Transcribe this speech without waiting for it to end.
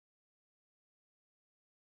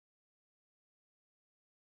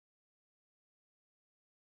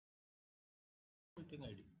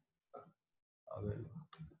meeting ID. Available.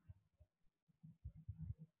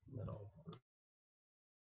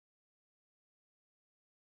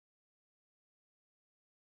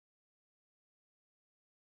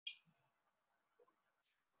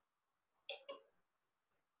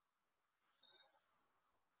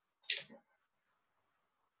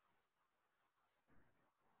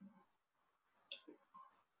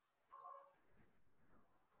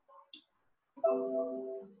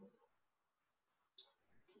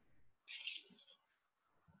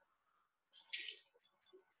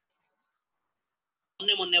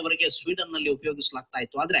 ಮೊನ್ನೆವರೆಗೆ Sweden ನಲ್ಲಿ ಉಪಯೋಗಿಸಲಾಗ್ತಾ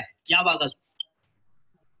ಇತ್ತು. ಆದ್ರೆ ಯಾವಾಗ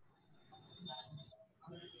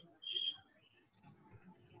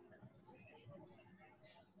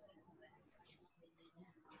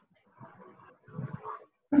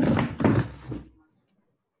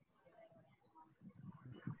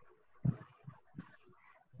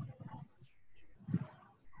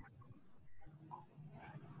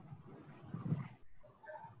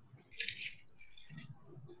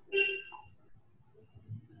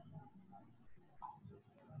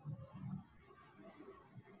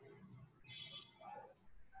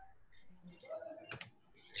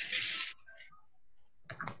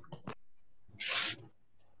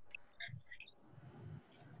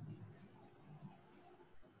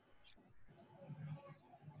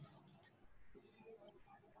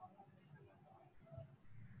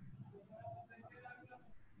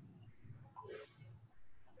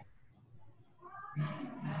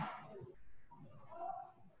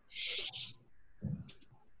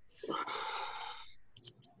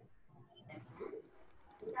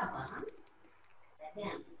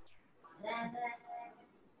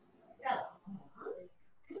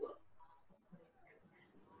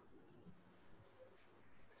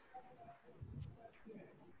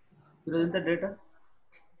the data.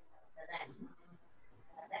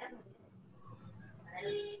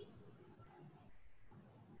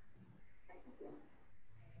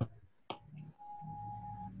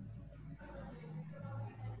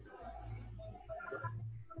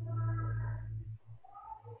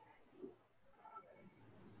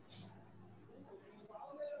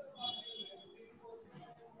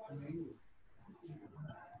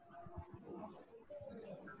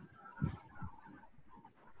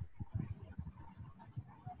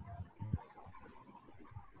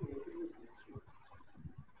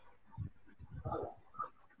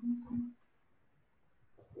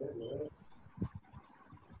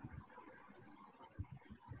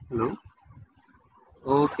 Hello.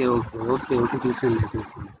 Okay. చూసాను.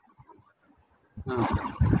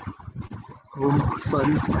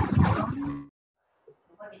 Sorry.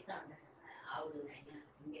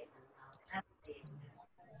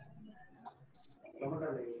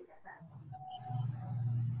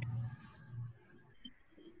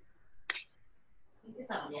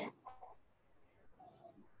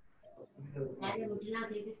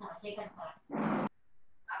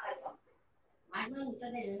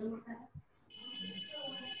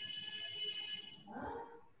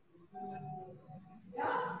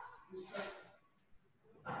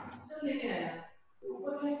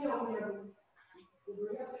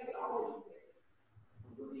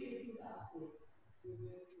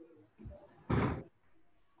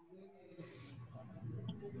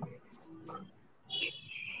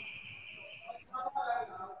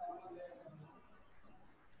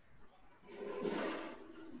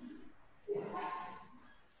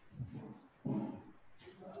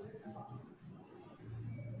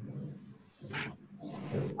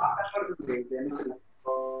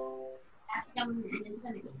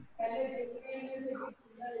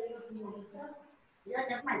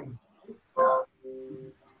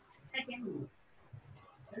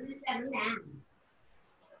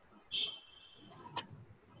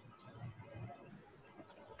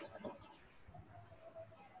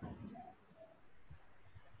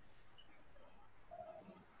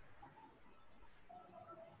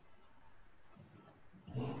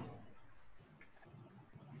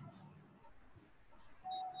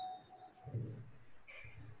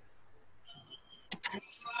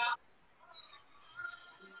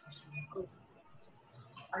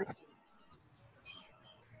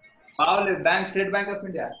 Bank, State Bank of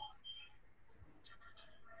India.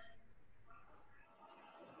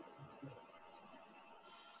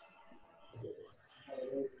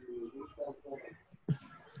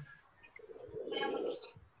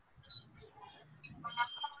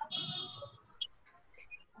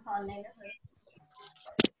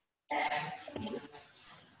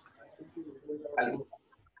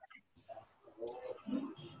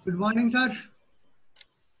 Good morning, sir.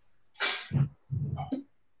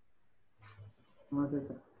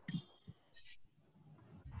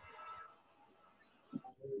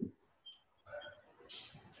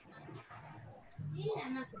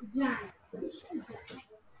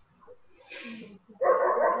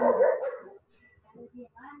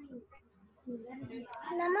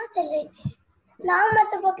 ನಾವು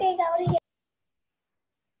ಮತ್ತೆ ಬಗ್ಗೆ ಈಗ ಅವರಿಗೆ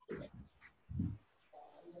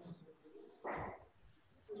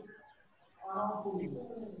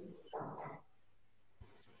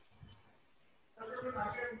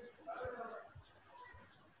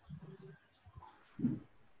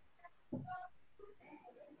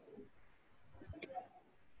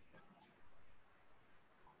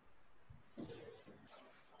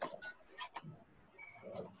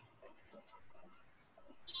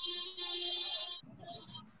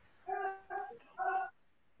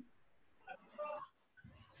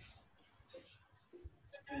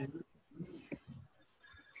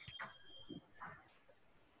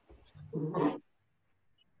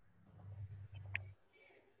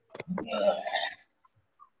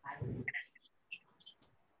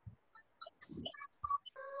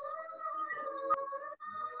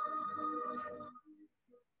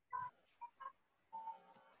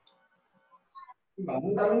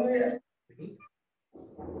Bangun taruh ya.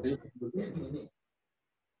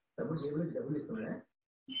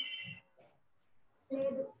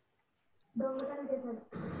 లేదు దొంగతనం చేశాడు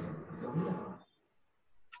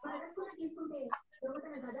కూడా తీసుకుంటే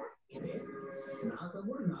దొంగతనం కదా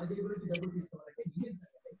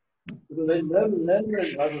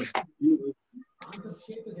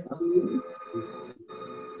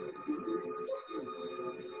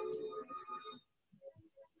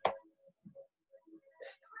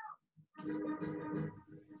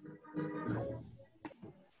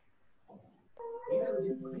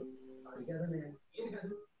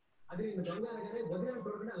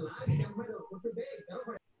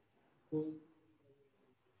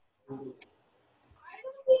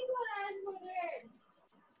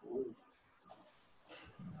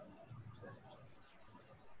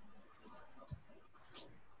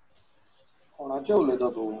कोणाचे उलयता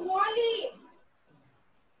तू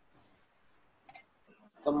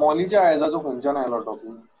तर मॉलीच्या आयजाचो खंयच्यान आयलो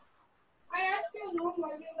topic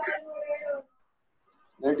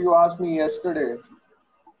that you asked me yesterday.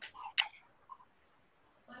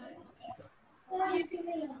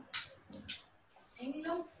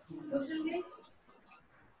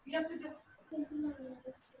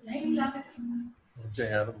 अच्छा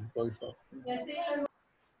यार कोई सा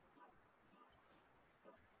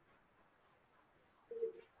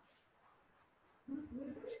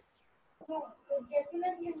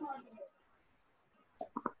definitely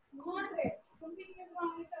moderate something is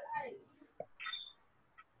wrong with her eyes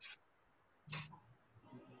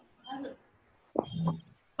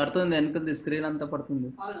పడుతుంది వెనుకది స్క్రీన్ అంతా పడుతుంది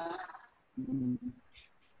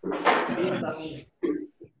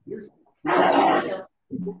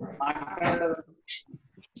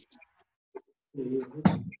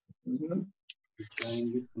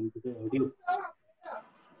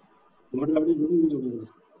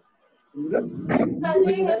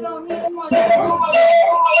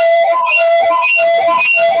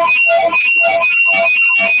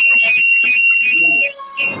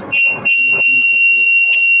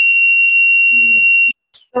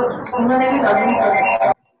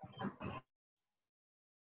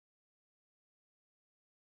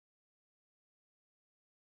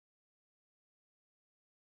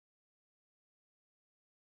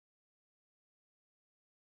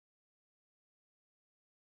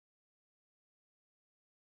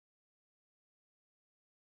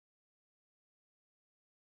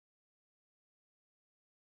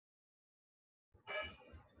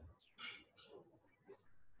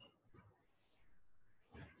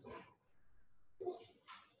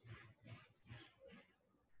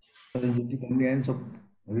जितनी कंपनी है सब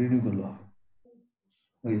रिन्यू कर लो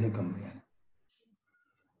वही कंपनी है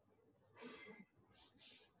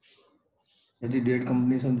यदि डेट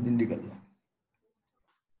कंपनी सब जिंदी कर लो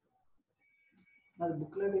ಅದು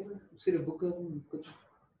ಬುಕ್ಲೆಟ್ ಸರಿ ಬುಕ್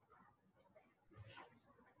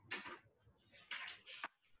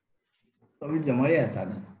अभी जमा ही है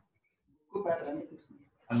सारा को बैठ रहा है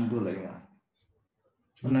हम तो लगेगा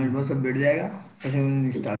वरना इस बार सब बैठ जाएगा फिर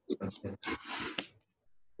हम स्टार्ट करते हैं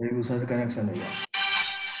फिर दूसरा से कनेक्शन हो जाएगा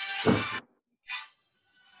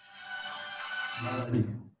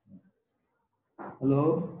हेलो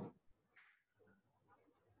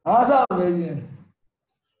हाँ साहब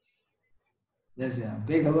जैसे आप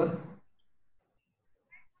कई खबर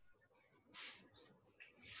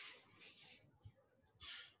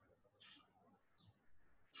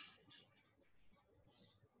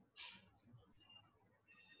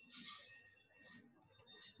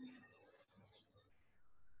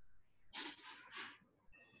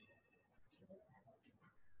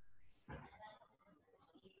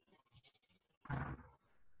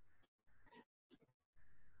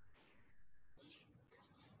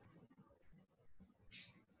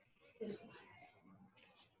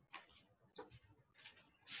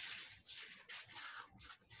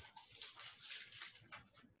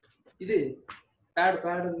ఇది ప్యాడ్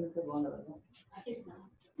ఉంటే బాగుండదు.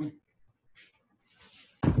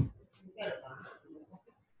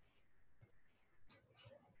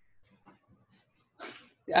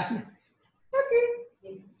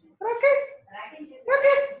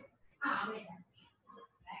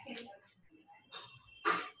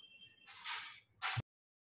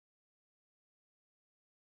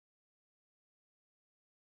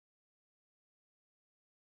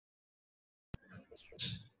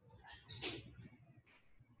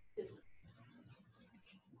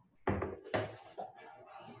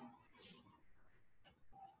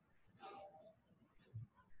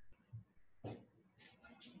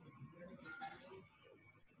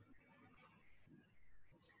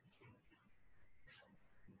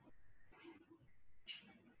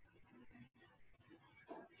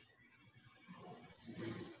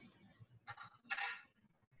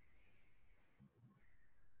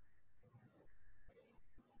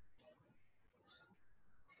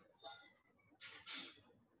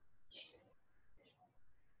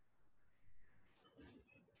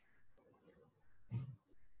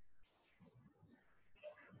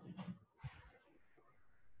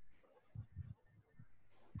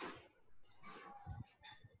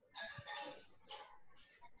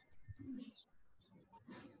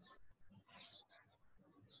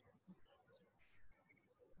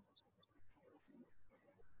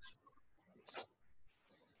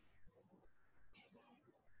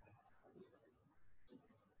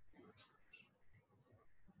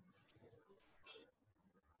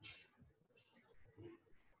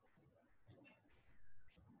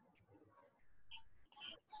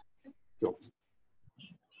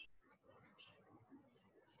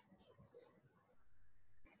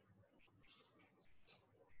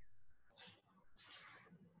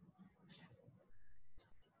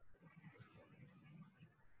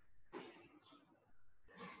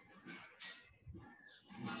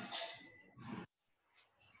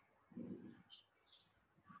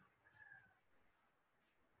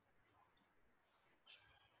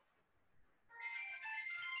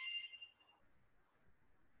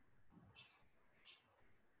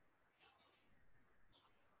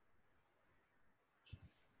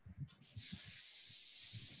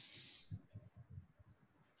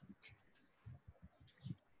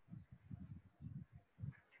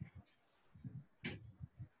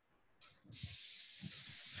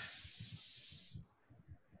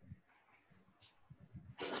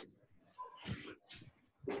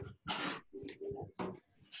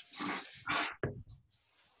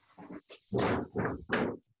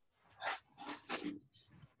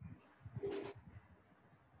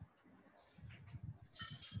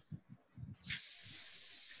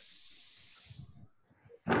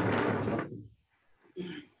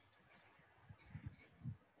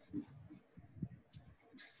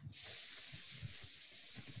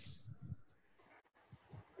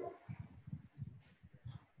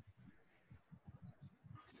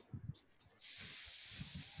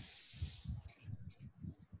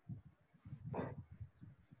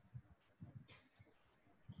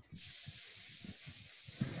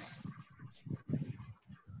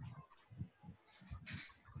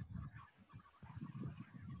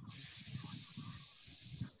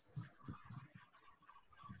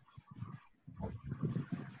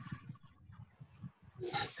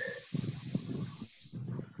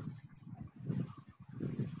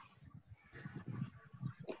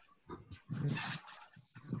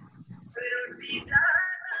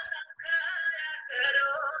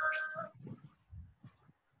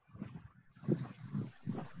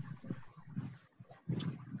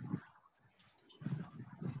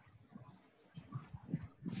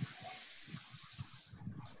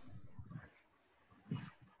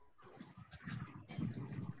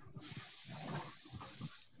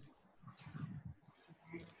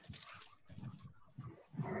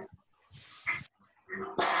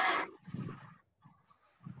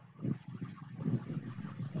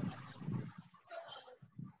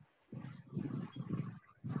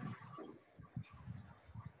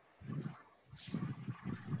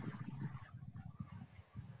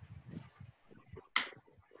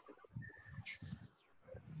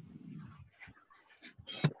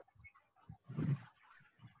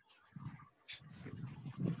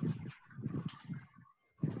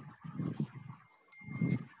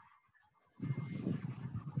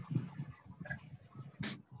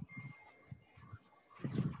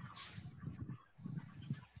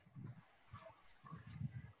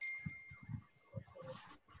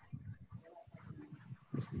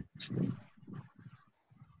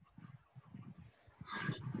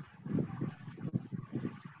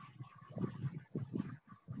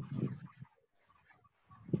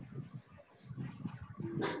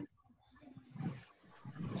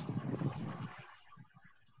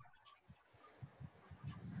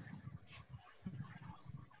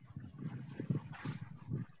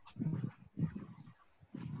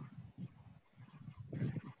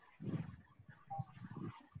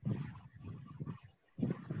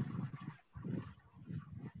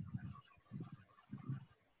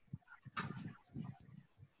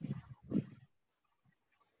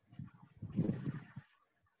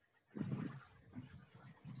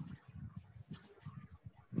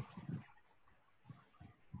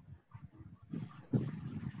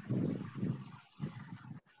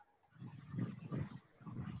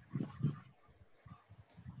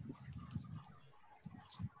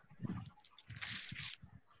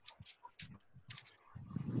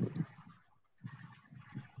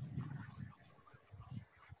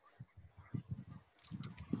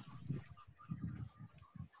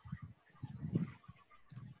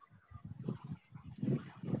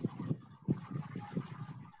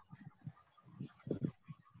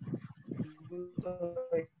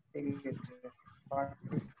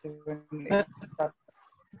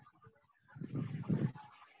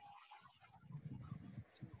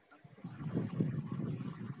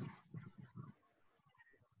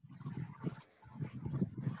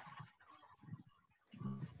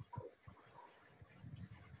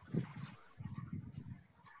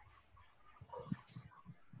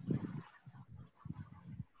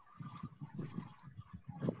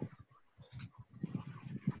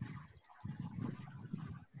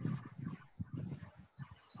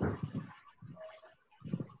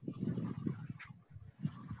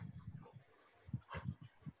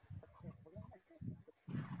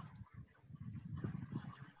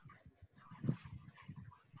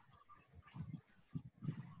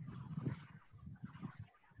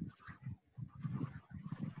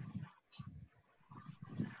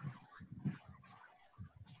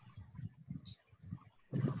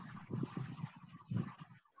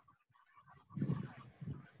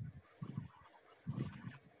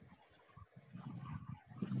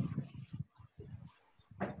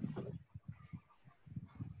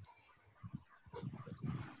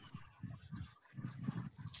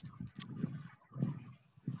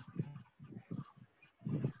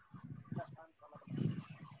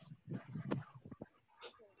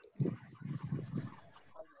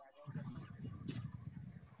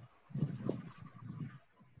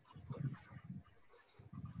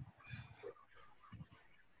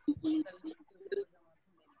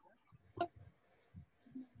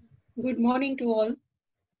 Good morning to all.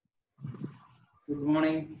 Good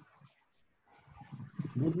morning.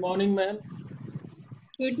 Good morning ma'am,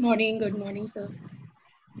 Good morning, sir.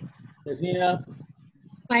 कैसी हैं आप?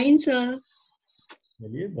 Fine, sir.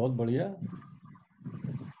 चलिए, बहुत बढ़िया।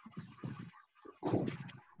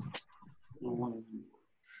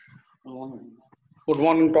 Good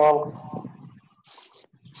morning to all.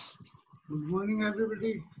 Good morning,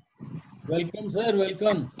 everybody. Welcome sir,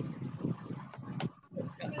 welcome.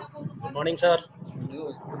 Good morning, sir.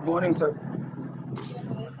 Good morning, sir.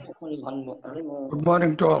 Good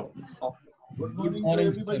morning to all. Good good morning to morning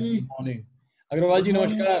sir, everybody. Good morning. Agarwal ji Good morning.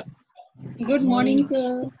 नमस्कार। Good morning,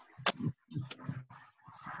 sir.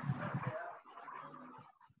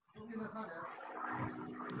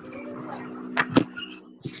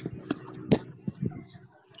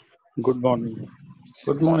 Good morning.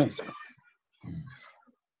 Good morning, sir.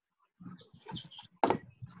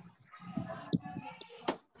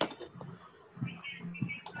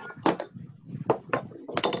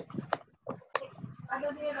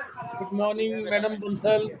 Good morning madam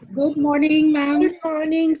Bansal. Good morning, ma'am. Good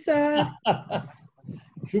morning, sir.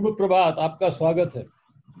 शुभ प्रभात, आपका स्वागत है।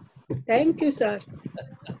 Thank you, sir.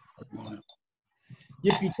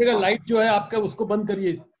 ये पीछे का light जो है आपका, उसको बंद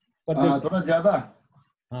करिए पर्दे हाँ, को। थोड़ा ज्यादा।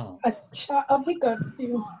 हाँ, अच्छा, अभी करती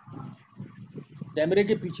हूँ। कैमरे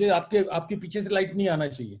के पीछे आपके पीछे से लाइट नहीं आना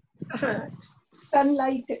चाहिए। हाँ,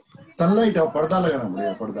 सनलाइट। सनलाइट है, पर्दा लगाना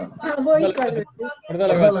पड़ेगा, पर्दा। हाँ, वही कर रही हूँ। पर्दा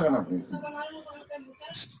पर्दा लगा। लगाना पड़ेगा।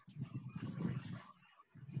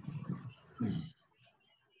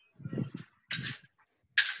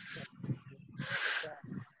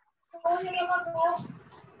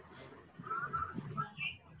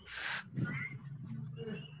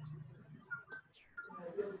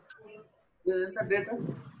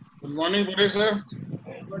 Good morning, Bhore sir.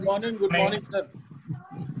 Good morning sir.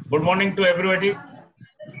 Good morning to everybody.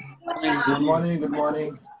 Good morning, good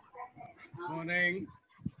morning. Morning.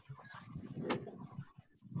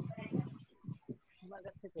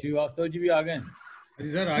 Srivastava ji भी आ गए।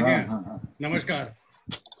 जी सर, आ हाँ, गए। हाँ, हाँ। नमस्कार।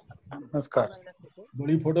 नमस्कार।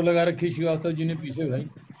 बड़ी फोटो लगा रखी श्रीवास्तव जी ने पीछे भाई।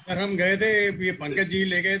 सर, हम गए थे, ये पंकज जी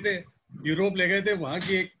ले गए थे, यूरोप ले गए थे। वहाँ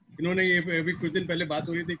की एक इन्होंने ये अभी कुछ दिन पहले बात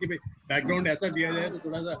हो रही थी कि बैकग्राउंड ऐसा दिया जाए तो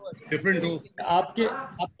थोड़ा सा डिफरेंट हो।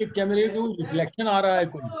 आपके कैमरे को रिफ्लेक्शन आ रहा है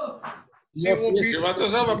कोई। श्रीवास्तव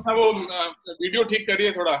साहब, अपना वो वीडियो ठीक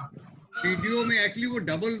करिए थोड़ा। वीडियो में एक्चुअली वो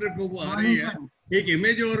डबल वो आ रही है, एक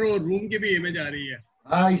इमेज और रूम की भी इमेज आ रही है।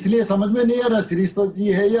 हाँ, इसलिए समझ में नहीं आ रहा श्रीस्तो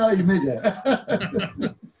जी है या इमेज है।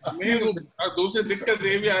 नहीं, वो दूसरी दिक्कत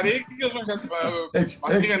ये भी आ रही है कि उसमें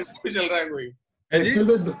पानी का नल भी चल रहा है कोई। एक्चुअल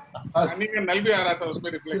में पानी का नल भी आ रहा था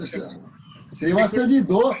उसमें रिफ्लेक्शन। श्रीवास्तव जी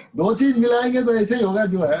दो चीज मिलाएंगे तो ऐसे ही होगा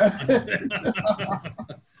जो है।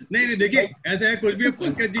 नहीं, देखिए ऐसा है, कुछ भी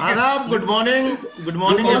पंकज जी। आदाब, गुड मॉर्निंग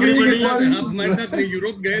एवरीबॉडी। आप हमारे साथ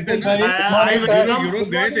यूरोप गए थे ना? यूरोप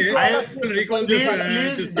गए थे। Recall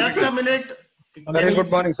please just a minute. Very good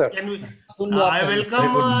morning, sir. I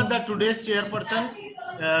welcome the today's chairperson,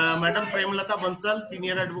 Madam Premlata Bansal,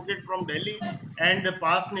 senior advocate from Delhi and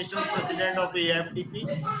past national president of AIFTP.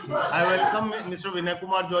 I welcome Mr. Vinay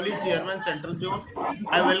Kumar Jolly, chairman Central Zone.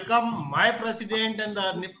 I welcome my president and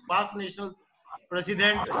the past national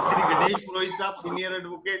President Shri Ganesh Purohit Saab, Senior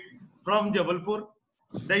Advocate from Jabalpur.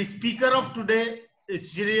 The speaker of today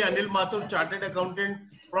is Shri Anil Mathur, Chartered Accountant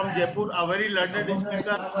from Jaipur, a very learned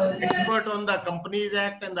speaker, expert on the Companies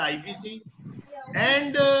Act and the IBC.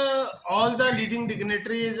 And all the leading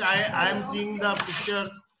dignitaries, I am seeing the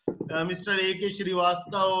pictures, Mr. A.K.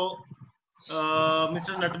 Srivastav,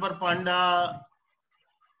 Mr. Natbar Panda,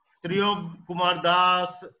 Triyob Kumar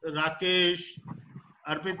Das, Rakesh,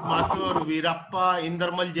 Arpit Mathur, Veerappa,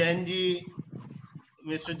 Indarmal Jainji,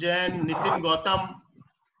 Mr. Jain, Nitin Gautam,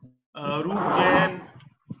 Roop Jain,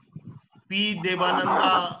 P.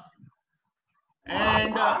 Devananda,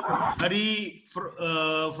 and Hari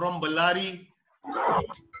from Ballari,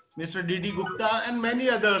 Mr. D.D. Gupta, and many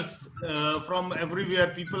others from everywhere.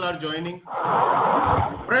 People are joining.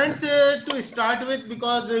 Friends, to start with,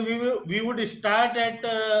 because we would start at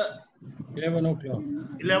 11 o'clock.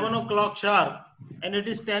 11 o'clock sharp, and it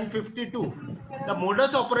is 10:52. The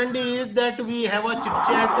modus operandi is that we have a chit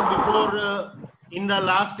chat before in the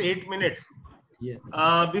last 8 minutes. Yes.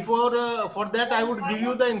 For that, I would give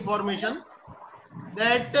you the information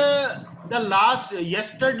that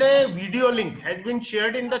yesterday video link has been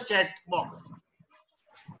shared in the chat box.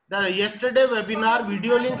 The yesterday webinar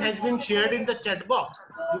video link has been shared in the chat box.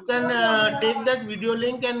 You can take that video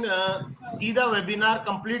link and see the webinar,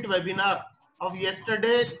 complete webinar of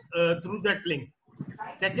yesterday through that link.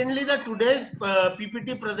 Secondly, the today's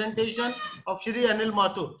PPT presentation of Shri Anil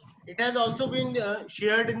Mathur, it has also been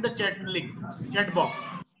shared in the chat box.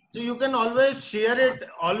 So you can always share it,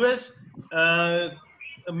 always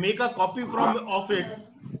make a copy of it,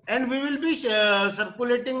 and we will be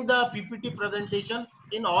circulating the PPT presentation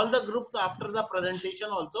in all the groups after the presentation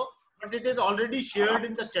also, but it is already shared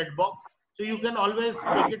in the chat box, so you can always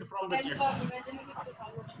take it from the chat box.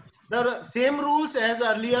 The same rules as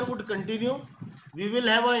earlier would continue. We will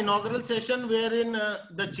have an inaugural session wherein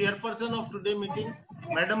the chairperson of today's meeting,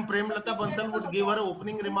 Madam Premlata Bansal, would give her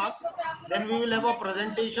opening remarks. Then we will have a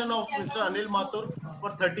presentation of Mr. Anil Mathur for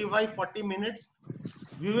 35-40 minutes.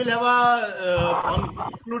 We will have a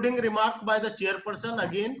concluding remark by the chairperson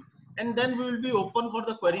again, and then we will be open for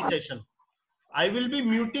the query session. I will be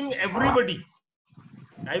muting everybody.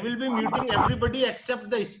 I will be muting everybody except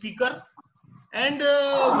the speaker, and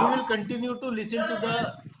we will continue to listen to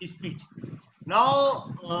the speech.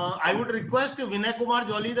 Now, I would request Vinay Kumar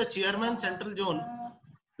Jolly, the chairman, Central Zone,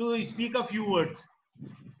 to speak a few words.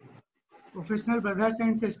 Professional brothers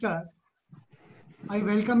and sisters, I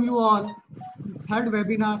welcome you all to third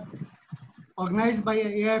webinar organized by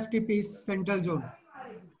AIFTP Central Zone.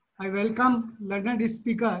 I welcome learned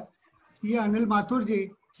speaker Shri Anil Mathur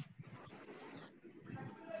जी.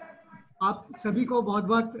 आप सभी को बहुत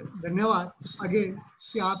बहुत धन्यवाद again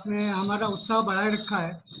कि आपने हमारा उत्साह बढ़ाए रखा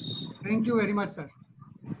है. Thank you very much, sir.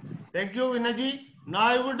 Thank you, Vinay ji. Now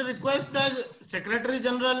I would request the Secretary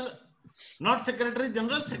General, not Secretary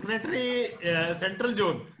General, Secretary Central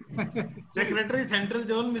Zone, Secretary Central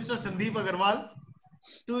Zone, Mr. Sandeep Agarwal,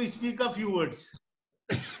 to speak a few words.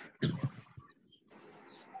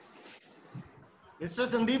 Mr.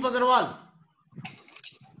 Sandeep Agarwal.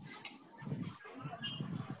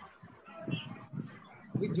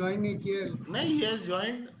 He joined me here. No, he has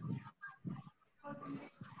joined.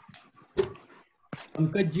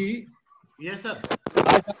 Pankaj ji, yes sir,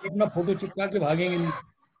 आज आप अपना photo चिपका के भागेंगे नहीं?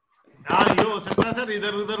 हाँ, ये हो सकता है सर,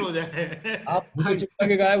 इधर उधर हो जाए. आप फोटो चिपका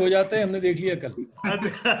के गायब हो जाते हैं, हमने देख लिया कल.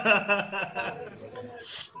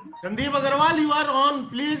 Sandeep Agarwal, you are on.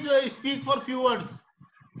 Please speak for few words.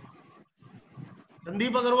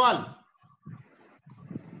 Sandeep Agarwal.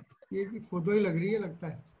 ये फोटो ही लग रही है लगता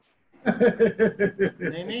है.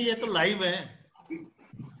 नहीं नहीं, ये तो लाइव है.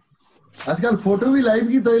 आजकल फोटो भी लाइव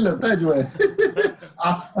की तरह लगता है जो है.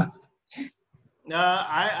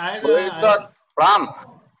 रोहित सर, प्रणाम.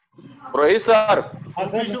 रोहित सर,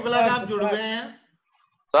 शुक्ला आप जुड़ गए हैं.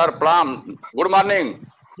 सर प्रणाम, गुड मॉर्निंग.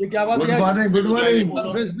 ये क्या बात है? Good morning, good morning.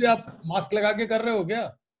 Conference भी आप मास्क लगा के कर रहे हो क्या?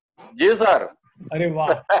 जी सर. अरे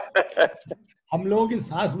वाह, हम लोगों की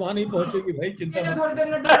सांस वहां नहीं पहुंचेगी भाई, चिंता मत.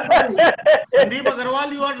 Sandeep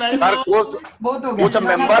Agarwal, you are live. Sir कुछ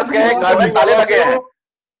मेंबर्स के घर में ताले लगे हैं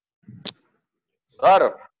सर.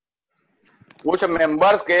 कुछ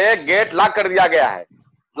मेंबर्स के गेट लॉक कर दिया गया है.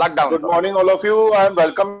 Lockdown. Good morning, all of you. I am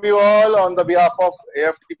welcome you all on the behalf of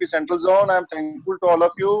AFTP Central Zone. I am thankful to all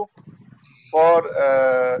of you for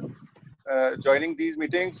joining these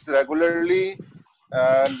meetings regularly.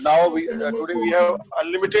 Now today we have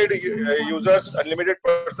unlimited users, unlimited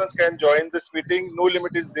persons can join this meeting. No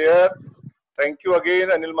limit is there. Thank you again,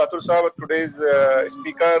 Anil Mathur Sahab, today's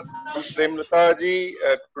speaker, Premlata ji,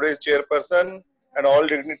 today's chairperson, and all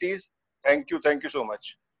dignitaries. Thank you so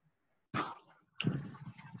much.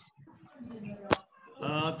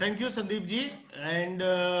 Thank you, Sandeep ji. And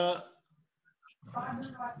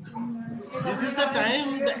this is the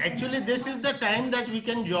time, actually this is the time that we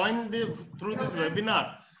can join through this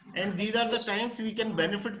webinar, and these are the times we can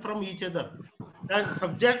benefit from each other. The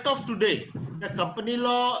subject of today, the company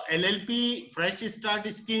law, LLP fresh start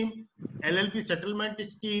scheme, LLP settlement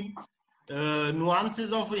scheme,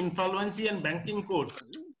 nuances of insolvency and banking code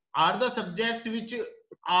are the subjects which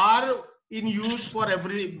are in use for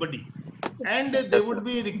everybody, and they would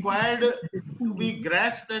be required to be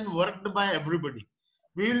grasped and worked by everybody.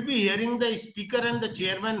 We will be hearing the speaker and the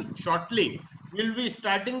chairman shortly. We will be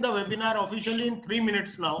starting the webinar officially in 3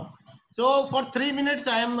 minutes now. So for 3 minutes,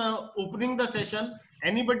 I am opening the session.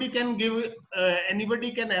 Anybody can give,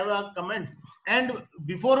 anybody can have comments. And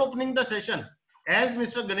before opening the session, as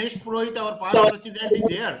Mr. Ganesh Purohit, our past president, is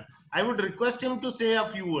here, I would request him to say a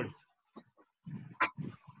few words.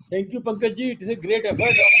 Thank you, Pankaj ji. It is a great effort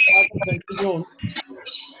on the part of Central Zone.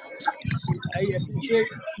 I appreciate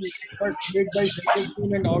the efforts made by Central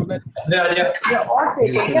Zone and organization.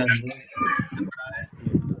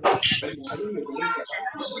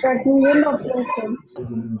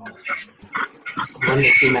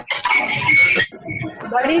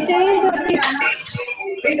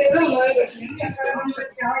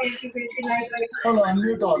 All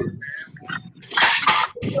unmute all.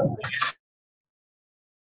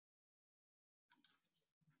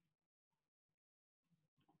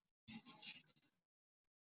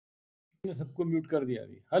 सबको mute कर दिया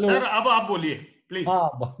अभी. Hello sir, अब आप बोलिए please.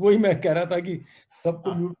 हाँ, वही मैं कह रहा था कि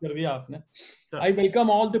सबको म्यूट कर दिया आपने. I welcome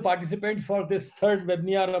all the participants for this third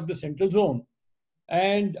webinar of the Central Zone,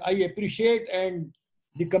 and I appreciate and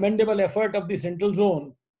the commendable effort of the Central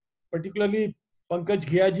Zone, particularly Pankaj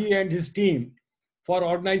Ghiaji and his team, for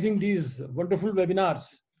organizing these wonderful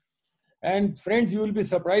webinars. And friends, you will be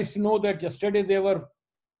surprised to know that yesterday there were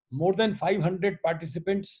more than 500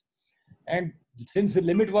 participants, and since the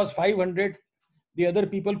limit was 500, the other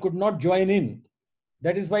people could not join in.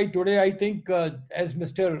 That is why today I think, as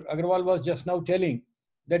Mr. Agarwal was just now telling,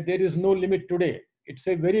 that there is no limit today. It's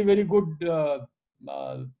a very, very good,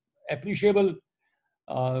 appreciable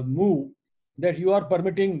move that you are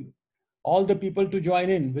permitting all the people to join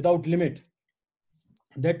in without limit.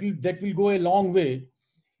 That will go a long way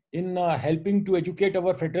in helping to educate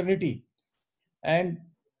our fraternity. And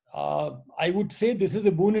I would say this is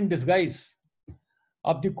a boon in disguise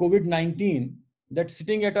of the COVID-19, that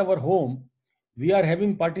sitting at our home, we are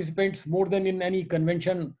having participants more than in any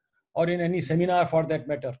convention or in any seminar for that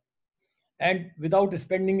matter. And without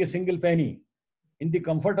spending a single penny, in the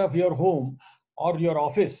comfort of your home or your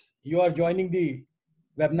office, you are joining the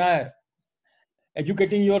webinar,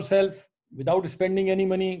 educating yourself without spending any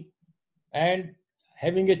money, and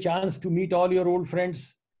having a chance to meet all your old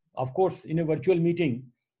friends, of course, in a virtual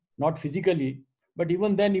meeting, not physically. But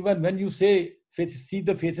even then, even when you see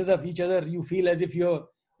the faces of each other, you feel as if you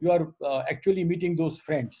are actually meeting those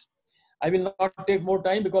friends. I will not take more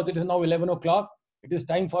time because it is now 11 o'clock. It is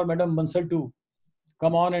time for Madam Bansal to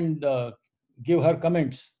come on and give her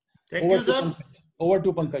comments. Thank you, sir. Over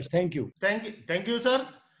to Pankaj. Thank you. Thank you, sir.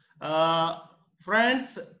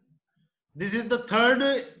 Friends, this is the third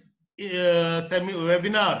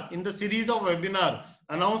webinar in the series of webinar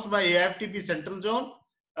announced by AIFTP Central Zone.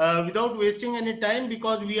 Without wasting any time,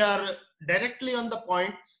 because we are directly on the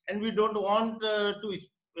point and we don't want to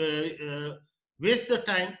waste the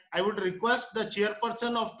time, I would request the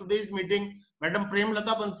chairperson of today's meeting, Madam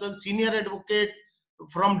Premlata Bansal, senior advocate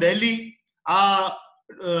from Delhi, a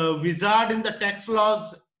wizard in the tax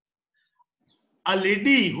laws, a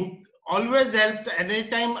lady who always helps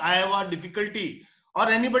anytime I have a difficulty or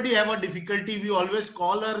anybody have a difficulty. We always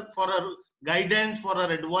call her for her guidance, for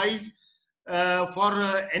her advice, for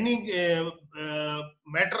any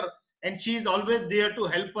matter, and she is always there to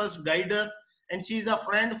help us, guide us, and she is a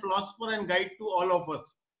friend, philosopher, and guide to all of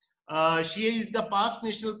us. She is the past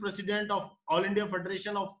national president of All India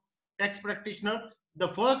Federation of Tax Practitioners, the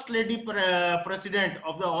first lady president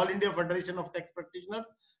of the All India Federation of Tax Practitioners.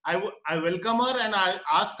 I welcome her and I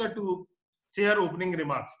ask her to say her opening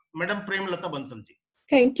remarks. Madam Premlata Bansal ji.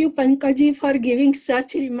 Thank you, Pankaji, for giving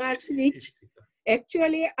such remarks, which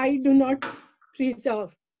actually I do not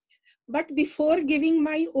preserve. But before giving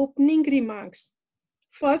my opening remarks,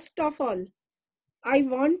 first of all, I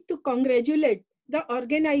want to congratulate the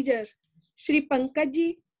organizer, Shri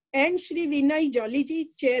Pankaj and Shri Vinay Jolly,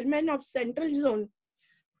 Chairman of Central Zone,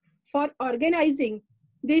 for organizing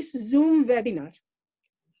this Zoom webinar.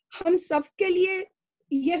 हम सबके लिए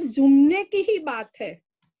यह जूमने की ही बात है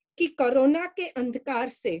कि corona के अंधकार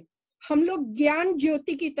से हम लोग ज्ञान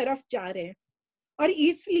ज्योति की तरफ जा रहे हैं, और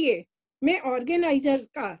इसलिए मैं ऑर्गेनाइजर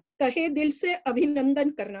का तहे दिल से अभिनंदन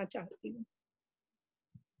करना चाहती हूँ।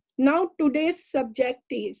 Now today's subject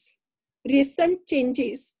is recent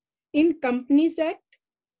changes in Companies Act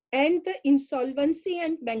and the Insolvency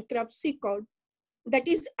and Bankruptcy Code, that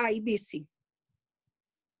is IBC.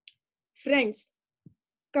 Friends,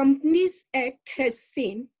 Companies Act has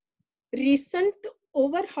seen recent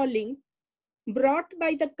overhauling brought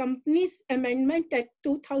by the Companies Amendment Act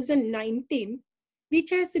 2019,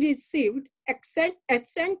 which has received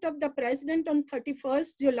assent of the President on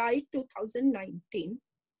 31st July 2019.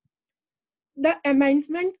 The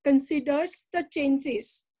amendment considers the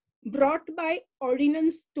changes brought by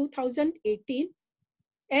Ordinance 2018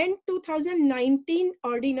 and 2019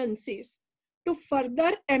 ordinances to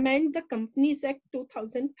further amend the Companies Act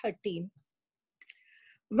 2013.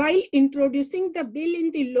 While introducing the bill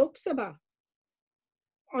in the Lok Sabha,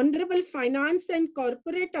 Honorable Finance and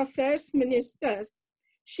Corporate Affairs Minister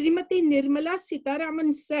Shrimati Nirmala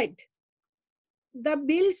Sitharaman said, the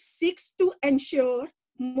bill seeks to ensure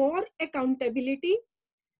more accountability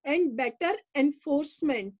and better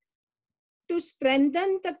enforcement to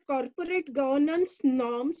strengthen the corporate governance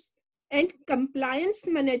norms and compliance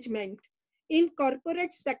management in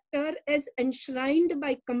corporate sector as enshrined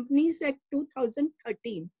by Companies Act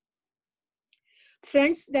 2013.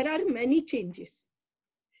 Friends, there are many changes.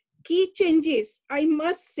 Key changes, I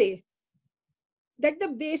must say, that the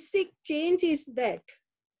basic change is that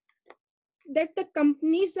the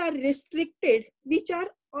companies are restricted which are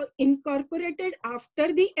incorporated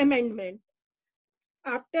after the amendment,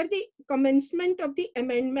 after the commencement of the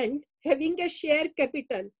amendment, having a share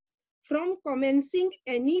capital from commencing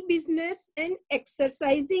any business and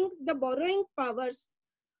exercising the borrowing powers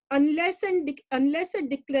unless a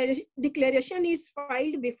declaration is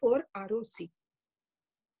filed before ROC.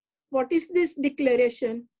 What is this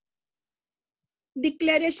declaration?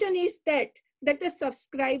 Declaration is that the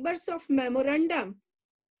subscribers of memorandum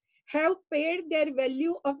have paid their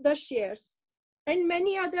value of the shares and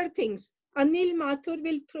many other things. Anil Mathur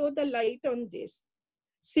will throw the light on this.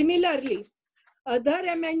 Similarly, other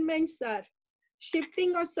amendments are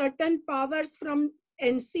shifting of certain powers from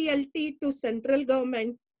NCLT to central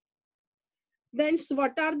government. Then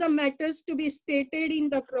what are the matters to be stated in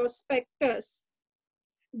the prospectus?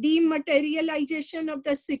 Dematerialization of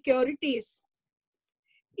the securities.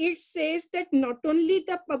 It says that not only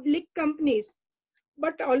the public companies,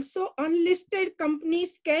 but also unlisted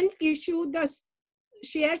companies can issue the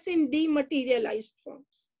shares in dematerialized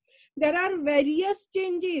forms. There are various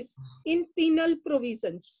changes in penal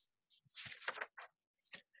provisions.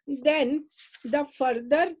 Then the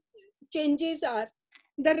further changes are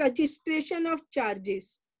the registration of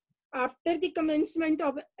charges. After the commencement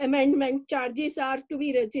of amendment, charges are to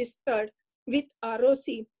be registered with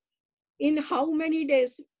ROC. In how many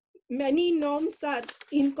days? Many norms are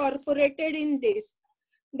incorporated in this.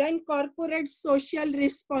 Then corporate social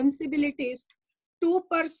responsibilities.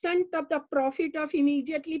 2% of the profit of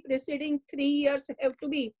immediately preceding 3 years have to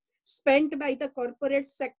be spent by the corporate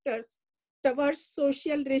sectors towards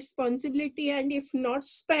social responsibility, and if not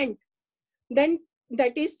spent, then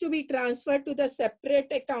that is to be transferred to the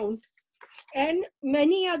separate account, and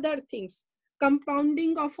many other things.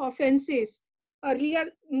 Compounding of offenses. Earlier,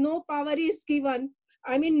 no power is given.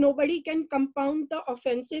 I mean, nobody can compound the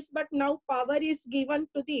offenses, but now power is given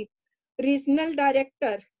to the regional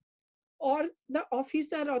director or the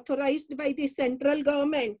officer authorized by the central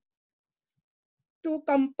government to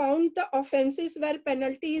compound the offenses where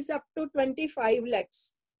penalty is up to 25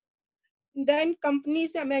 lakhs. Then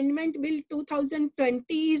Companies Amendment Bill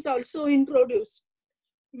 2020 is also introduced,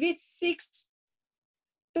 which seeks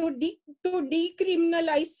to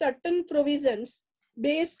decriminalize certain provisions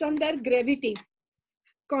based on their gravity.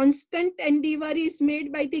 Constant endeavor is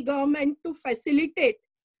made by the government to facilitate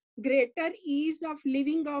greater ease of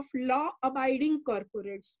living of law-abiding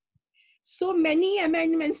corporates. So many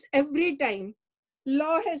amendments every time.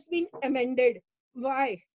 Law has been amended.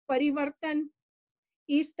 Why? Parivartan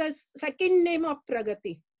is the second name of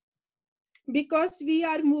Pragati. Because we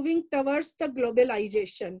are moving towards the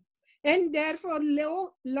globalization. And therefore,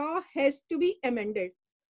 law has to be amended.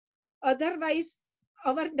 Otherwise,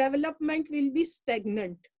 our development will be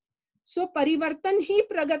stagnant. So, परिवर्तन ही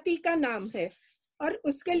प्रगति का नाम है और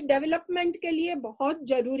उसके development के लिए बहुत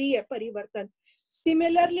जरूरी है परिवर्तन.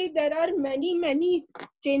 Similarly, there are many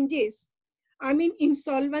changes. I mean,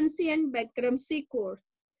 insolvency and bankruptcy code.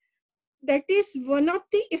 That is one of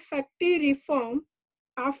the effective reform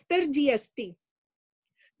after GST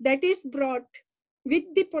that is brought with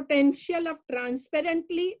the potential of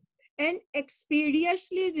transparently and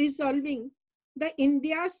expeditiously resolving the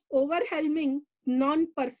India's overwhelming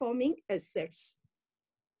non-performing assets.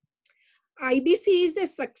 IBC is a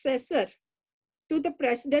successor to the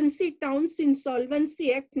Presidency Towns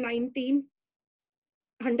Insolvency Act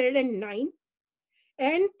 1909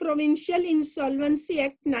 and Provincial Insolvency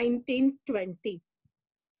Act 1920.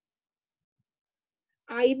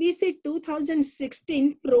 IBC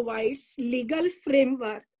 2016 provides legal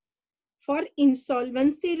framework for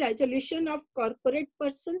insolvency resolution of corporate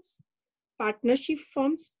persons, partnership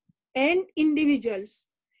firms, and individuals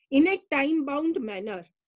in a time-bound manner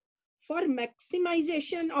for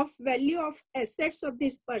maximization of value of assets of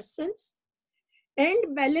these persons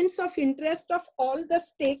and balance of interest of all the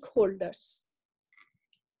stakeholders.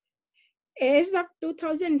 As of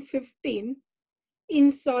 2015,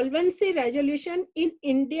 insolvency resolution in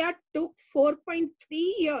India took 4.3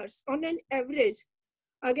 years on an average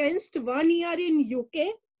against 1 year in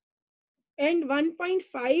UK and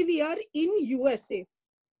 1.5 year in USA.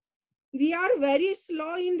 We are very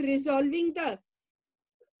slow in resolving the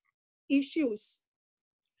issues.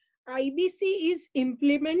 IBC is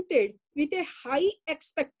implemented with a high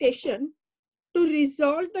expectation to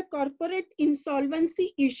resolve the corporate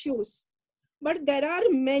insolvency issues, but there are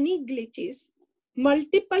many glitches,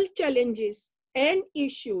 multiple challenges and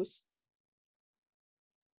issues.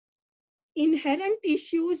 Inherent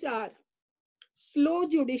issues are slow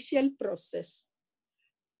judicial process.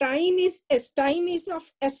 Time is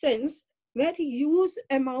of essence where huge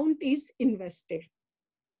amount is invested.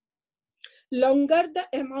 Longer the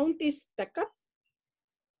amount is stuck up,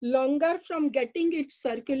 longer from getting it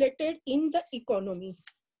circulated in the economy.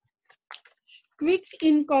 Quick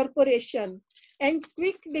incorporation and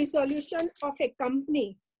quick dissolution of a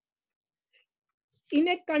company in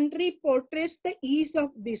a country portrays the ease of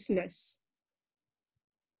business.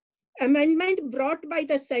 Amendment brought by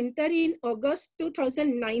the Center in August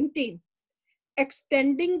 2019,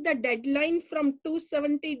 extending the deadline from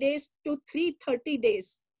 270 days to 330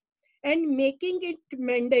 days and making it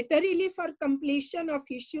mandatorily for completion of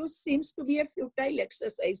issues seems to be a futile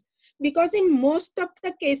exercise, because in most of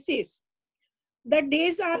the cases, the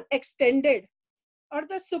days are extended or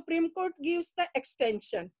the Supreme Court gives the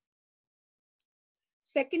extension.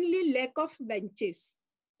 Secondly, lack of benches.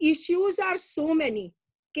 Issues are so many,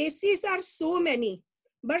 cases are so many,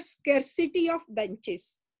 but scarcity of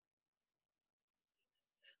benches.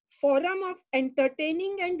 Forum of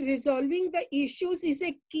entertaining and resolving the issues is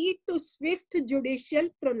a key to swift judicial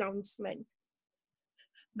pronouncement.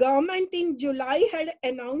 Government in July had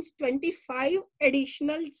announced 25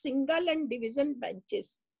 additional single and division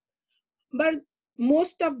benches, but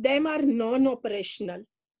most of them are non-operational.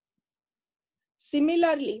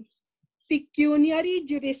 Similarly, pecuniary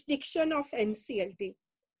jurisdiction of NCLT.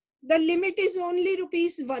 The limit is only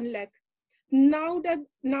rupees 1 lakh.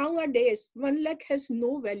 Nowadays, 1 lakh has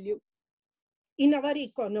no value in our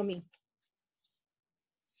economy.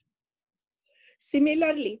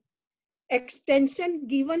 Similarly, extension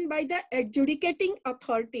given by the adjudicating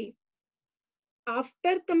authority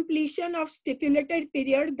after completion of stipulated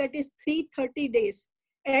period, that is 330 days,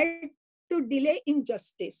 add to delay in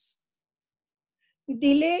justice.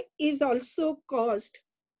 Delay is also caused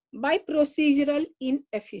by procedural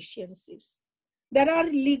inefficiencies. There are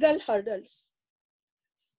legal hurdles.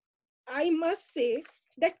 I must say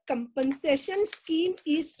that compensation scheme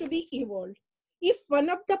is to be evolved. If one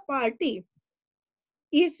of the party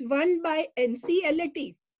is won by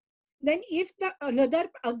NCLT, then if the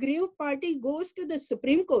another aggrieved party goes to the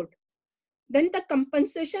Supreme Court, then the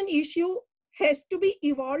compensation issue has to be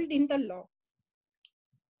evolved in the law.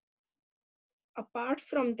 Apart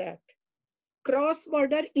from that,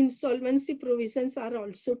 cross-border insolvency provisions are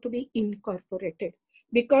also to be incorporated,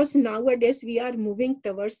 because nowadays we are moving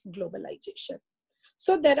towards globalization.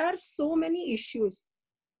 So there are so many issues.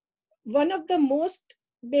 One of the most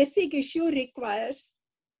basic issue requires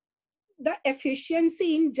the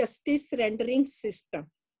efficiency in justice rendering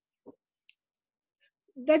system.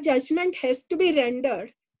 The judgment has to be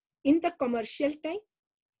rendered in the commercial time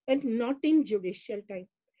and not in judicial time.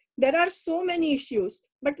 There are so many issues,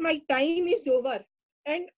 but my time is over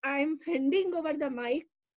and I am handing over the mic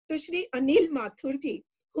to Shri Anil Mathur ji,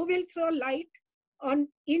 who will throw light on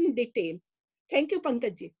in detail. Thank you,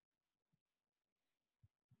 Pankaj ji.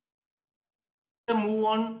 Move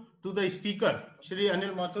on to the speaker, Shri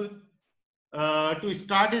Anil Mathur, to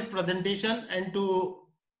start his presentation and to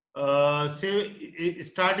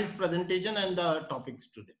start his presentation and the topics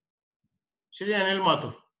today. Shri Anil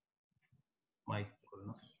Mathur. Mic.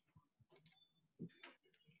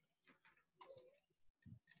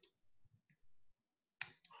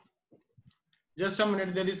 Just a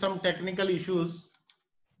minute, there is some technical issues.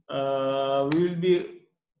 We will be.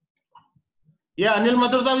 Yeah, Anil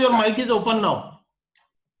Mathur, your mic is open now.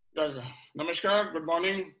 Namaskar, good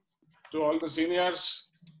morning to all the seniors,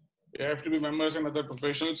 AFTB members and other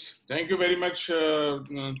professionals. Thank you very much,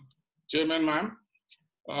 Chairman ma'am,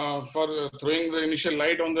 for throwing the initial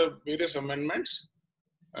light on the various amendments.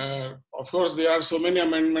 Of course, there are so many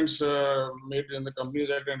amendments made in the Companies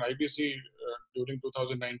Act and IBC during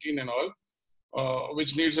 2019 and all,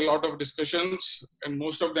 which needs a lot of discussions, and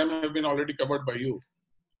most of them have been already covered by you.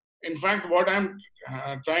 In fact, what I'm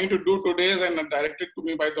trying to do today and directed to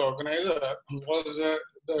me by the organizer was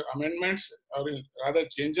the amendments, or rather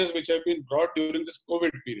changes, which have been brought during this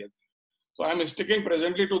COVID period. So I'm sticking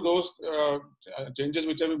presently to those changes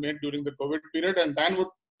which have been made during the COVID period, and then would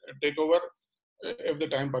take over if the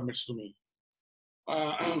time permits to me.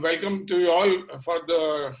 Welcome to you all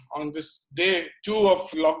for on this day 2 of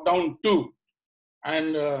lockdown 2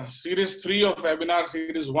 and series 3 of webinar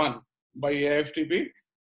series 1 by AFTP.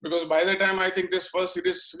 Because by the time I think this first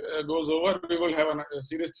series goes over, we will have a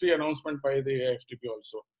series 3 announcement by the AFTP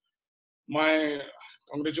also. My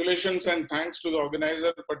congratulations and thanks to the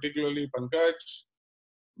organizer, particularly Pankaj,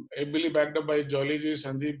 ably backed up by Jolly ji,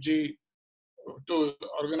 Sandeep ji, to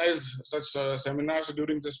organize such seminars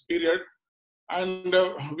during this period. And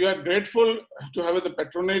we are grateful to have the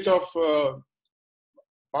patronage of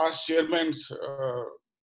past chairmen.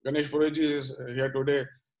 Ganesh Pureji is here today.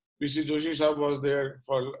 PC Joshi Sahab was there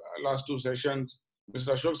for last 2 sessions.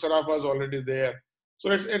 Mr. Ashok Saraf was already there.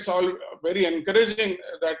 So it's all very encouraging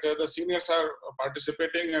that the seniors are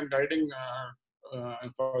participating and guiding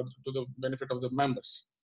to the benefit of the members.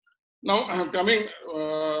 Now, coming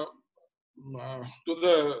to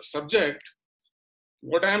the subject,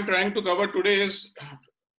 what I am trying to cover today is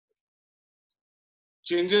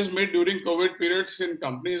changes made during COVID periods in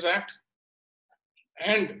Companies Act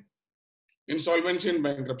and insolvency and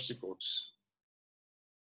bankruptcy codes.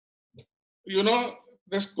 You know,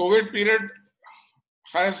 this COVID period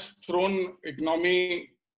has thrown economy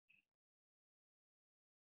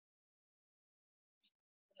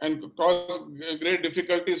and caused great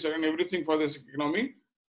difficulties and everything for this economy.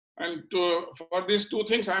 And for these 2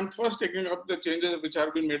 things, I'm first taking up the changes which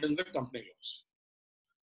have been made in the company laws.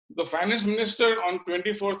 The Finance Minister on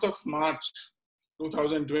 24th of March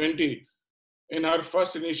 2020, in her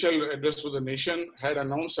first initial address to the nation, had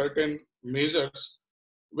announced certain measures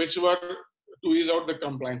which were to ease out the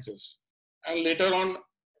compliances. And later on,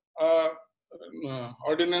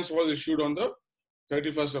 ordinance was issued on the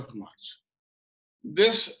 31st of March.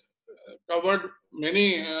 This covered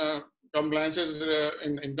many compliances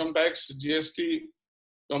in income tax, GST,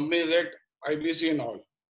 Companies Act, IBC and all.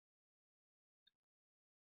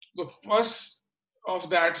 The first of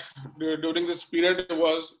that during this period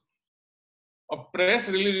was a press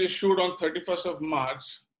release issued on 31st of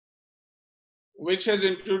March, which has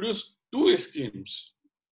introduced 2 schemes.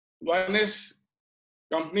 One is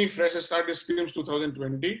Company Fresh Start Schemes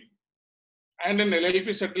 2020 and an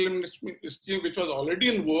LLP settlement scheme which was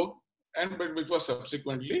already in vogue and which was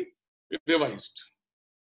subsequently revised.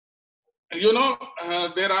 You know,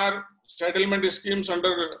 there are settlement schemes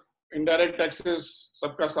under indirect taxes,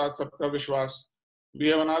 Sabka Saath, Sabka Vishwas. We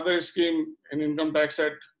have another scheme in Income Tax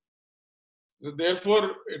Act.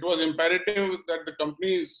 Therefore, it was imperative that the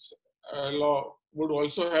company's law would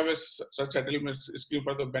also have such settlement scheme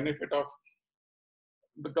for the benefit of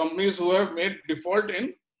the companies who have made default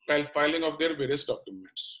in filing of their various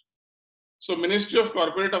documents. So Ministry of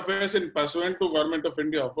Corporate Affairs, in pursuant to Government of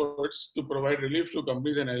India efforts to provide relief to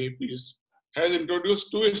companies and LLPs, has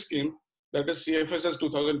introduced 2 schemes, that is CFSS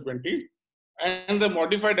 2020 and the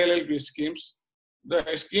modified LLP schemes.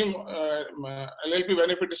 The scheme, LLP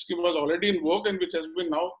benefit scheme, was already in vogue and which has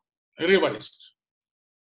been now revised.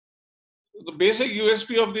 The basic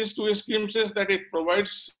USP of these 2 schemes is that it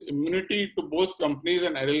provides immunity to both companies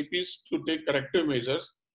and LLPs to take corrective measures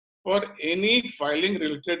for any filing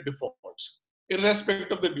related defaults,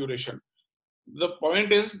 irrespective of the duration. The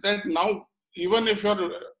point is that now, even if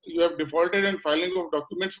you have defaulted in filing of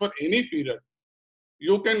documents for any period,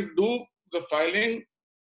 you can do the filing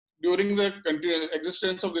during the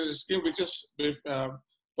existence of this scheme, which is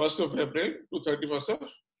 1st of April to 31st of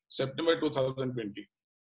September 2020.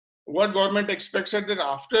 What government expects is that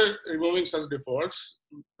after removing such defaults,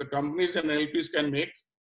 the companies and LPs can make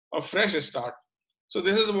a fresh start. So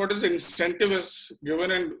this is what is incentive is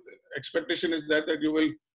given, and expectation is that you will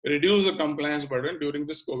reduce the compliance burden during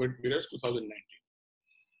this COVID period 2019.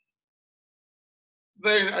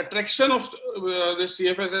 The attraction of this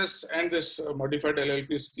CFSS and this modified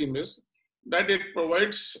LLP scheme is that it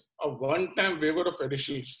provides a one-time waiver of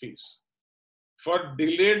additional fees for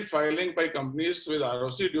delayed filing by companies with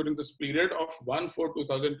ROC during this period of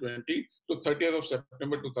 1/4/2020 to 30th of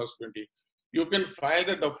September 2020. you can file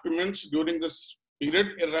the documents during this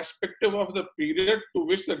period, irrespective of the period to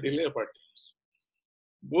which the delay pertains.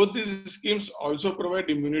 Both these schemes also provide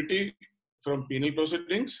immunity from penal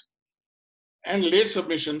proceedings and late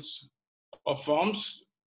submissions of forms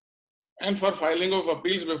and for filing of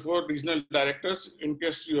appeals before regional directors in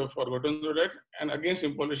case you have forgotten to write, and against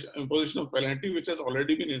imposition of penalty, which has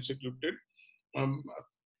already been instituted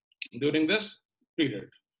during this period.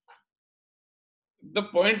 The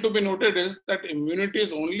point to be noted is that immunity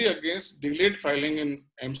is only against delayed filing in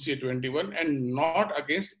MCA 21 and not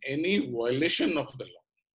against any violation of the law.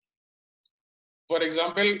 For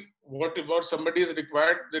example, what somebody is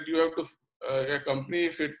required that you have to, a company,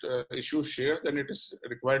 if it issues shares, then it is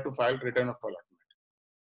required to file return of allotment.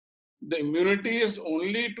 The immunity is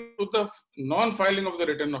only to the non-filing of the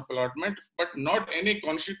return of allotment, but not any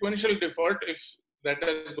consequential default if that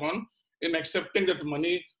has gone in accepting that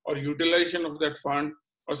money or utilization of that fund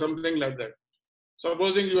or something like that.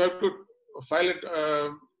 Supposing you have to file it,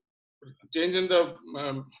 change in the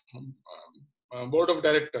board of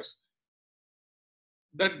directors.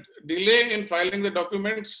 That delay in filing the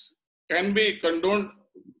documents can be condoned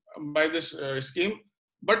by this scheme,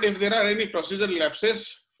 but if there are any procedural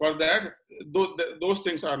lapses for that, those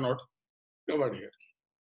things are not covered here.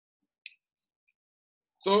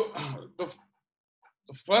 So the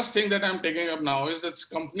first thing that I'm taking up now is this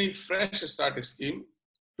Company Fresh Start Scheme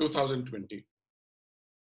 2020.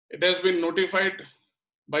 It has been notified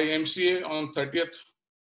by MCA on 30th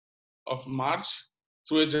of March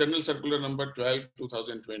through a General Circular number 12,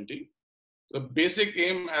 2020. The basic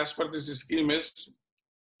aim as per this scheme is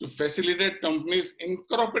to facilitate companies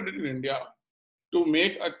incorporated in India to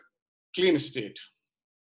make a clean state.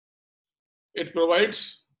 It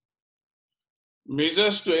provides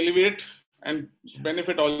measures to elevate and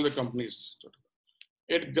benefit all the companies.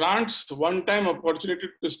 It grants one-time opportunity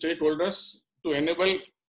to stakeholders to enable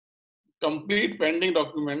complete pending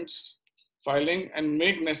documents filing and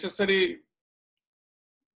make necessary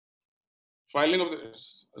filing of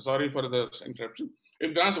the, sorry for the interruption.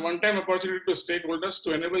 It grants one-time opportunity to stakeholders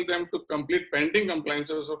to enable them to complete pending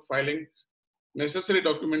compliances of filing necessary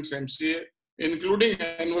documents MCA, including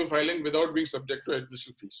annual filing without being subject to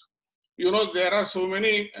additional fees. You know, there are so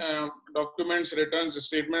many documents, returns,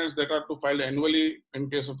 statements that are to file annually in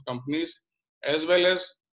case of companies, as well as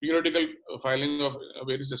periodical filing of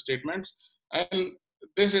various statements. And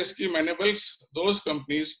this scheme enables those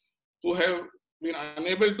companies who have been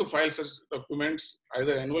unable to file such documents,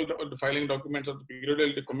 either annual filing documents or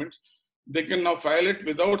periodical documents, they can now file it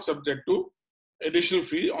without subject to additional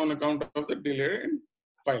fee on account of the delay in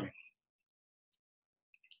filing.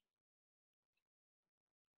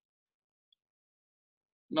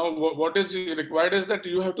 Now, what is required is that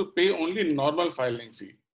you have to pay only normal filing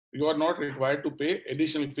fee. You are not required to pay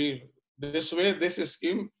additional fee. This way, this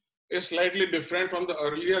scheme is slightly different from the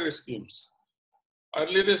earlier schemes.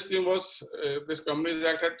 Earlier, the scheme was this Companies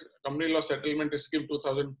Act, Company Law Settlement Scheme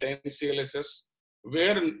 2010 CLSS,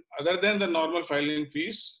 where other than the normal filing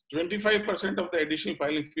fees, 25% of the additional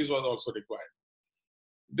filing fees was also required.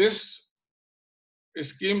 This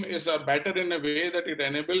scheme is better in a way that it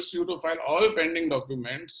enables you to file all pending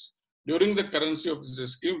documents during the currency of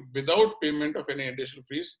this scheme without payment of any additional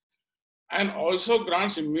fees, and also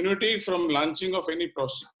grants immunity from launching of any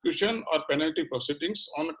prosecution or penalty proceedings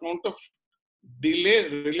on account of delay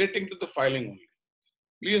relating to the filing only.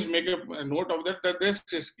 Please make a note of that, that this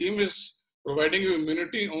scheme is providing you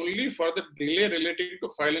immunity only for the delay relating to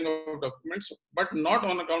filing of documents, but not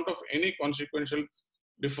on account of any consequential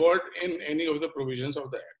default in any of the provisions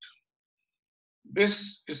of the Act.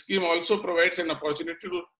 This scheme also provides an opportunity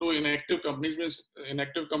to inactive companies. Means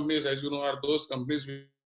inactive companies, as you know, are those companies with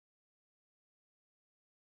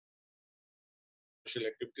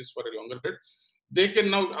activities for a longer period. They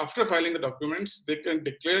can now, after filing the documents, they can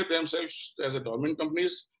declare themselves as a dormant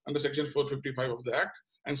companies under Section 455 of the Act,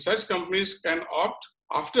 and such companies can opt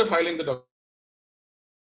after filing the document.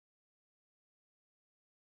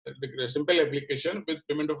 A simple application with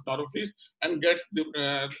payment of normal fees and get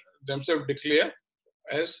themselves declare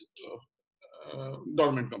as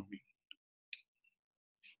dormant company.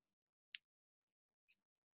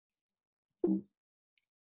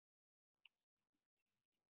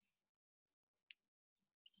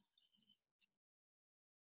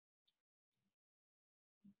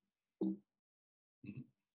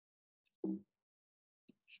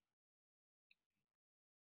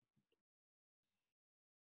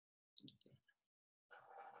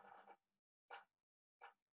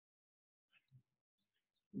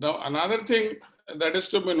 Now, another thing that is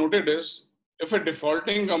to be noted is if a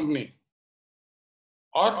defaulting company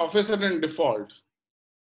or officer in default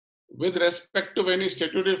with respect to any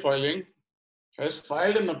statutory filing has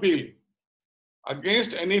filed an appeal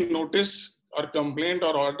against any notice or complaint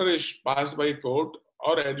or order is passed by court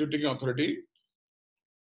or adjudicating authority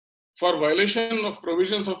for violation of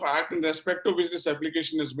provisions of Act in respect to which this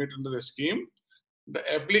application is made under the scheme, the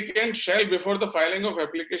applicant shall, before the filing of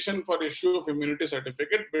application for issue of immunity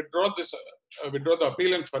certificate, withdraw the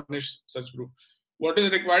appeal and furnish such proof. What is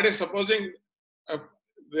required is, supposing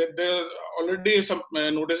there already some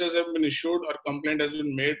notices have been issued or complaint has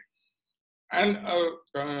been made, and a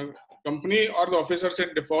company or the officers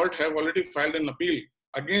at default have already filed an appeal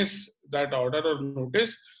against that order or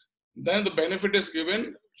notice, then the benefit is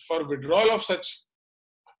given for withdrawal of such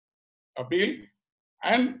appeal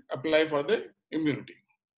and apply for the immunity.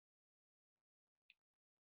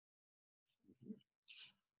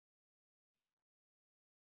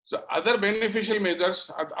 So other beneficial measures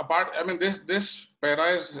apart, I mean, this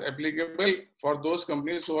para is applicable for those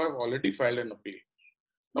companies who have already filed an appeal.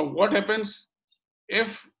 Now, what happens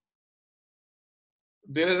if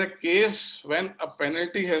there is a case when a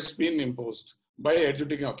penalty has been imposed by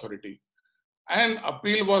adjudicating authority and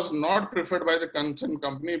appeal was not preferred by the concerned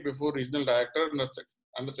company before regional director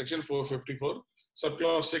under section 454,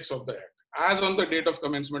 subclause 6 of the Act, as on the date of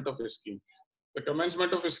commencement of the scheme. The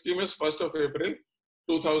commencement of the scheme is 1st of April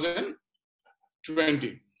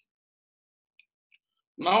 2020.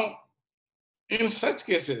 Now, in such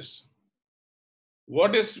cases,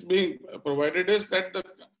 what is being provided is that the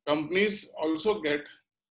companies also get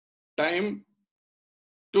time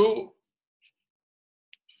to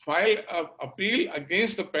file an appeal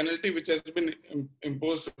against the penalty which has been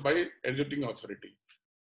imposed by adjudicating authority.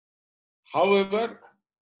 However,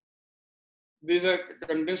 these are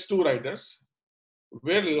contains 2 riders,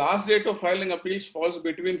 where last date of filing appeals falls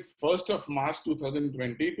between 1st of March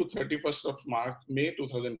 2020 to 31st of May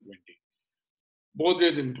 2020. Both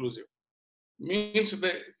days inclusive. Means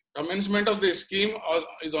the commencement of the scheme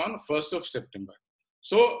is on 1st of September.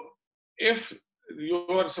 So if you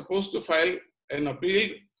are supposed to file an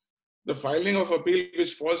appeal, the filing of appeal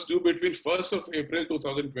which falls due between 1st of April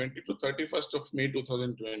 2020 to 31st of May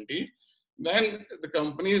 2020, then the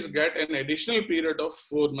companies get an additional period of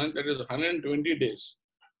 4 months, that is 120 days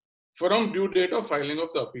from due date of filing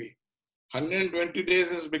of the appeal. 120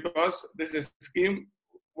 days is because this scheme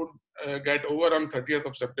would get over on 30th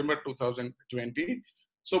of September 2020.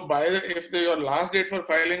 So if your last date for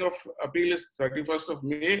filing of appeal is 31st of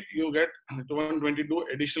May, you get 122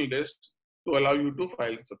 additional days to allow you to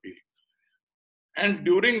file this appeal. And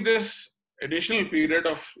during this additional period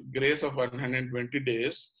of grace of 120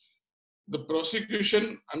 days, the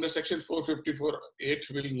prosecution under section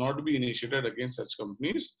 454(8) will not be initiated against such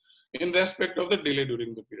companies in respect of the delay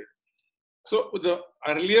during the period. So the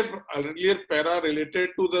earlier para related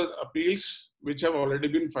to the appeals which have already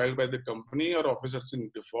been filed by the company or officers in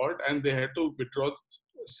default, and they had to withdraw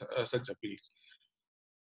such appeals.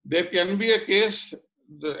 There can be a case,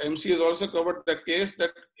 the MC has also covered that case,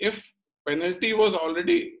 that if penalty was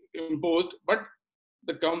already imposed, but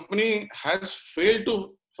the company has failed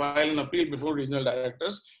to file an appeal before regional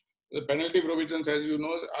directors. The penalty provisions, as you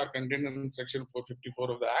know, are contained in section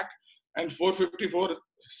 454 of the Act, and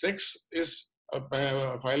 454(6) is a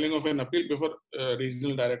filing of an appeal before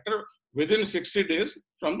regional director within 60 days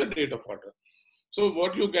from the date of order. So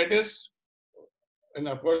what you get is an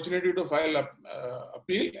opportunity to file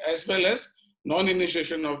appeal as well as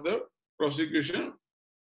non-initiation of the prosecution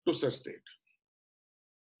to such date.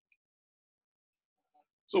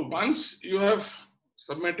 So once you have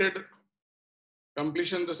submitted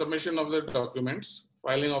the submission of the documents,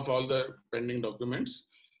 filing of all the pending documents,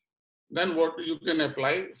 then what you can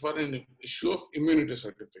apply for an issue of immunity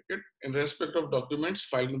certificate in respect of documents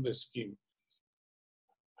filed in the scheme.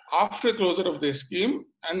 After closure of the scheme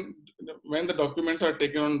and when the documents are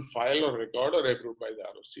taken on file or record or approved by the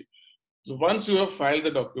ROC. So once you have filed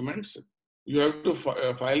the documents, you have to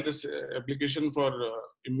file this application for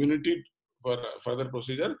immunity for further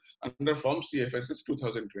procedure under Form CFSS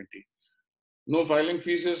 2020. No filing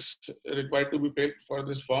fees is required to be paid for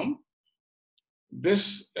this form.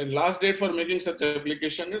 This last date for making such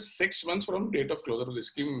application is 6 months from date of closure of the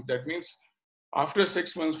scheme. That means after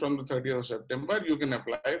 6 months from the 30th of September, you can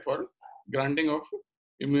apply for granting of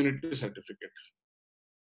immunity certificate.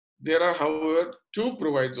 There are, however, 2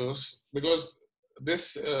 provisos because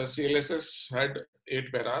this CLSS had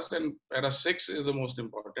 8 paras and para 6 is the most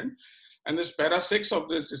important. And this para 6 of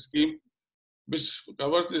this scheme, which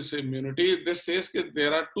covers this immunity, this says that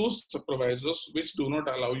there are 2 provisos which do not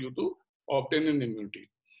allow you to obtain an immunity.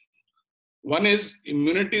 One is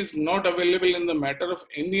immunity is not available in the matter of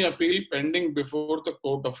any appeal pending before the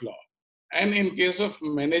court of law. and in case of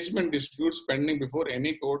management disputes pending before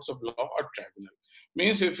any courts of law or tribunal.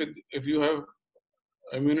 Means if you have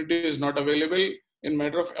immunity is not available in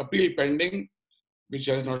matter of appeal pending, which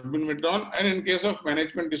has not been withdrawn, and in case of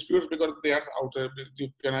management disputes because they are out, you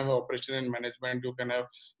can have operation in management, you can have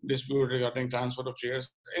dispute regarding transfer of shares,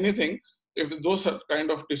 anything. If those kind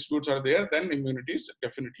of disputes are there, then immunity is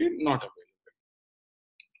definitely not available.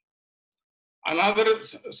 Another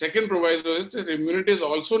second proviso is that immunity is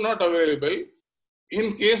also not available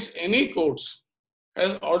in case any courts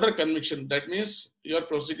has order conviction. That means your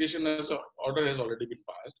prosecution as order has already been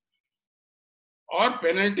passed, or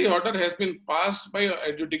penalty order has been passed by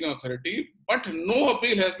adjudicating authority, but no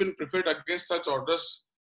appeal has been preferred against such orders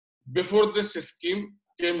before this scheme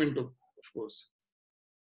came into force.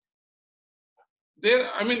 There,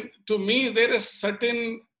 I mean, to me, there is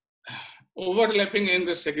certain overlapping in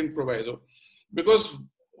the second proviso, because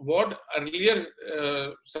what earlier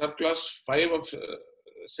subclause 5 of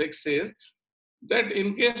 6 says that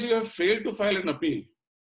in case you have failed to file an appeal,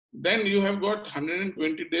 then you have got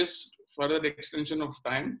 120 days further extension of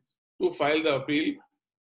time to file the appeal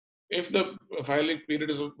if the filing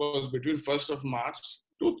period was between 1st of March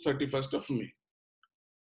to 31st of May.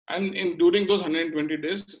 And during those 120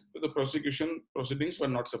 days, the prosecution proceedings were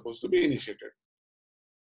not supposed to be initiated.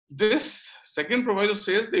 This second proviso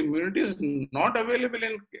says the immunity is not available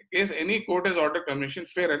in case any court has ordered conviction.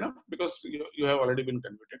 Fair enough, because you have already been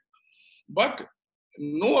convicted. But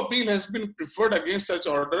no appeal has been preferred against such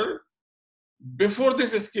order before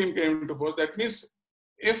this scheme came into force. That means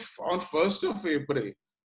if on 1st of April,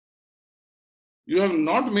 you have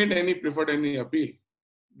not made any appeal,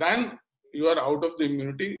 then you are out of the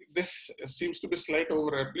immunity. This seems to be slight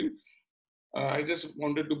overlapping. I just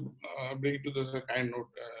wanted to bring to this a kind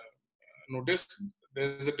notice.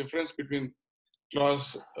 There is a difference between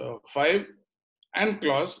clause 5 and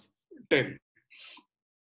clause 10.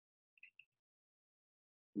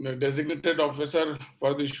 The designated officer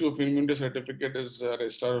for the issue of immunity certificate is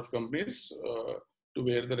registrar of companies, to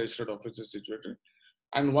where the registered office is situated.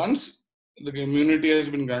 And once the immunity has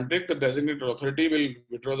been granted, the designated authority will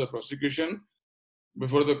withdraw the prosecution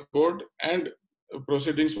before the court and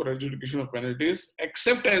proceedings for adjudication of penalties,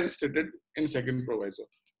 except as stated in second proviso.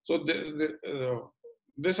 So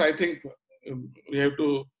this, I think, we have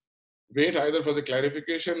to wait either for the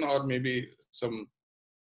clarification or maybe some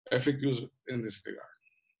FAQs in this regard.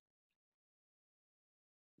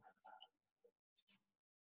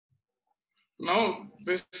 Now,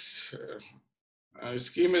 this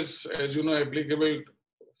scheme is, as you know, applicable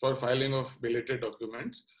for filing of belated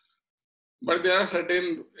documents, but there are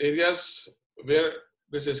certain areas where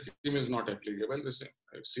this scheme is not applicable. This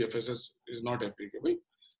CFS is not applicable.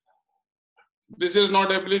 This is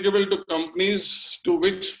not applicable to companies to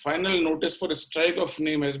which final notice for a strike of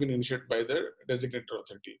name has been initiated by the designated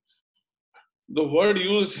authority. The word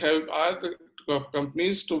used are the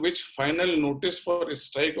companies to which final notice for a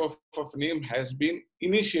strike of name has been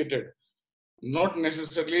initiated, not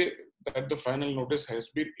necessarily that the final notice has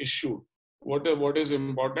been issued. What is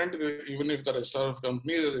important, even if the registrar of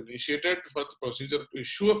companies is initiated for the procedure to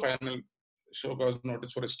issue a final show cause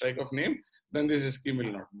notice for a strike of name, then this scheme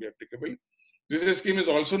will not be applicable. This scheme is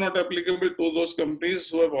also not applicable to those companies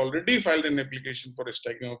who have already filed an application for a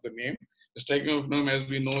striking of the name. The striking of name, as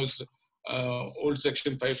we know, is old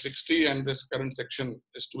section 560 and this current section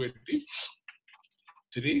is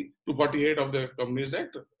 248 of the Companies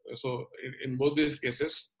Act. So in both these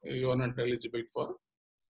cases, you are not eligible for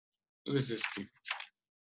this scheme.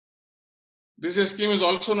 This scheme is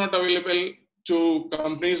also not available to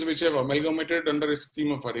companies which have amalgamated under a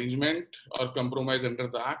scheme of arrangement or compromise under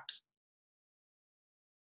the Act,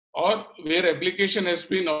 or where application has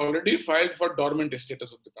been already filed for dormant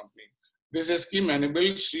status of the company. This scheme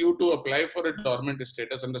enables you to apply for a dormant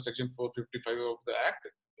status under section 455 of the Act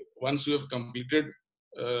once you have completed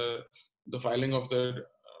the filing of the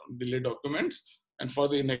delayed documents and for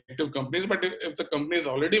the inactive companies. But if the company has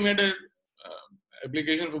already made an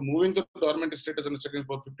application for moving to dormant status under section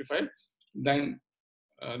 455, then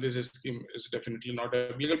this scheme is definitely not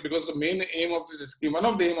applicable, because the main aim of this scheme, one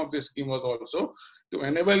of the aim of this scheme was also to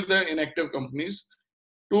enable the inactive companies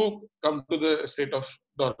to come to the state of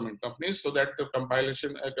dormant companies, so that the compliance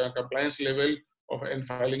level of and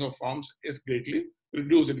filing of forms is greatly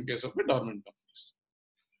reduced in case of the dormant companies.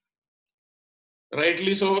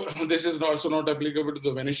 Rightly so, this is also not applicable to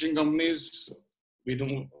the vanishing companies. We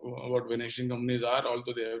know what vanishing companies are,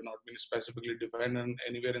 although they have not been specifically defined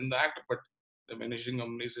anywhere in the Act, but the vanishing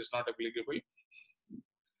companies is not applicable.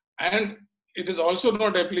 And it is also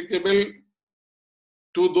not applicable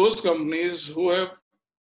to those companies who have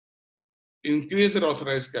increase in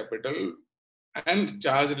authorized capital and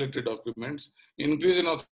charge related documents. Increase in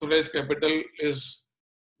authorized capital is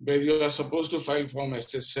where you are supposed to file Form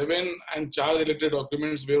SS7, and charge related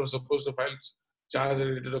documents where you are supposed to file charge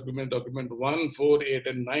related document 1, 4, 8,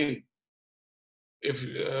 and 9.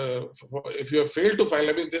 If you have failed to file,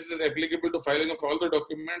 I mean, this is applicable to filing of all the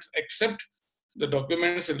documents except the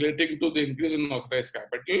documents relating to the increase in authorized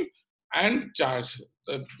capital and charge.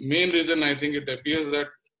 The main reason I think it appears that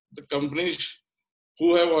the companies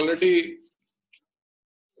who have already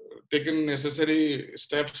taken necessary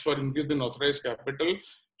steps for increase in authorized capital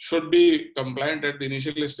should be compliant at the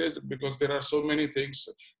initial stage, because there are so many things,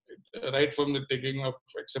 right from the taking of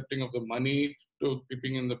accepting of the money to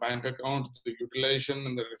keeping in the bank account, the utilization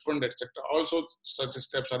and the refund, etc. Also, such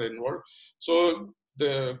steps are involved. So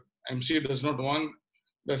the MC does not want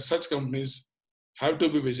that such companies have to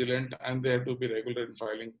be vigilant and they have to be regular in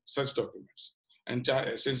filing such documents. And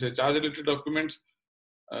since the charge related documents,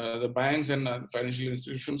 the banks and financial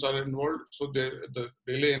institutions are involved, so the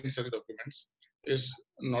delay in such documents is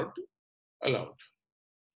not allowed.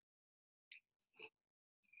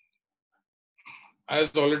 As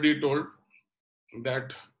already told,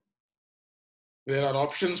 that there are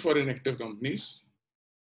options for inactive companies,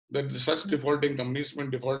 that such defaulting companies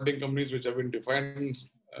which have been defined in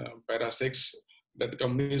para 6, that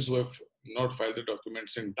companies who have not filed the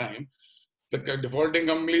documents in time. The defaulting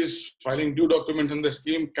companies filing due documents in the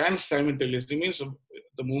scheme can simultaneously, means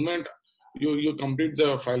the moment you complete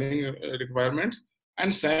the filing requirements,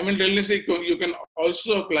 and simultaneously you can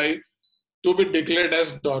also apply to be declared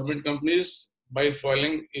as dormant companies by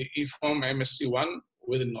filing e-form MSC1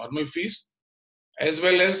 with normal fees, as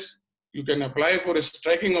well as you can apply for a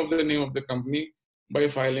striking of the name of the company by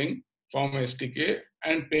filing Form STK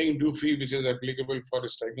and paying due fee, which is applicable for a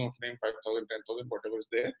striking of name, 5,000, 10,000, whatever is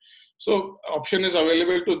there. So option is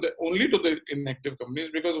available to only to the inactive companies,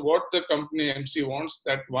 because what the company MC wants,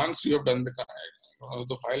 that once you have done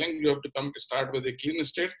the filing, you have to start with a clean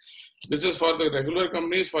state. This is for the regular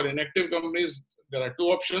companies. For inactive companies, there are two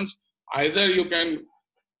options. Either you can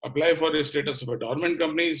apply for a status of a dormant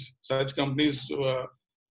companies. Such companies,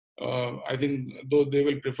 I think, though they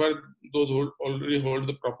will prefer those who already hold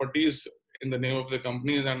the properties in the name of the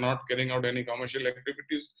company and are not carrying out any commercial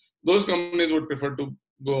activities. Those companies would prefer to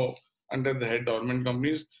go under the head dormant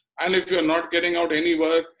companies. And if you are not carrying out any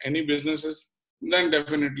work, any businesses, then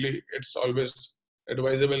definitely it's always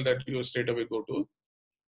advisable that you straight away go to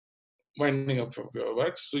winding up of your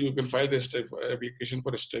work. So you can file this application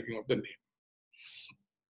for a striking of the name.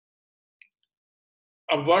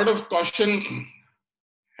 A word of caution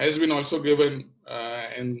has been also given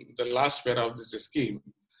in the last para of this scheme,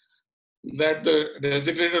 that the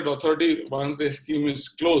designated authority, once the scheme is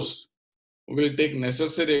closed, will take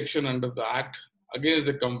necessary action under the Act against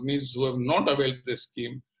the companies who have not availed the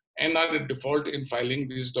scheme and are at default in filing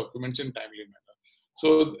these documents in timely manner.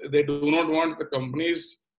 So they do not want the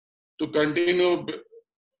companies to continue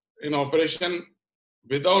in operation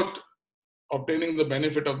without obtaining the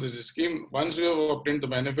benefit of this scheme. Once you have obtained the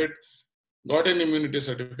benefit, got an immunity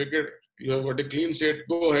certificate, you have got a clean state,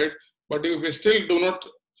 go ahead. But if you still do not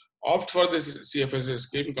opt for this CFSA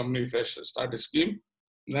scheme, Company Fresh Start scheme,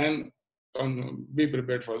 then be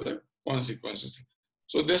prepared for the consequences.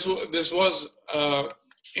 So this was,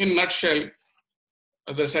 in nutshell,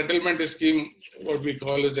 the settlement scheme, what we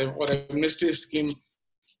call is or amnesty scheme,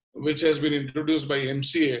 which has been introduced by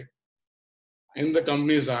MCA in the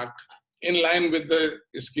Companies Act, in line with the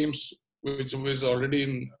schemes which was already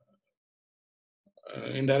in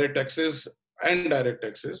indirect taxes and direct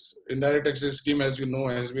taxes. Indirect taxes scheme, as you know,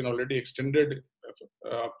 has been already extended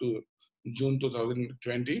up to June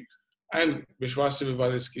 2020, and Vishwas Se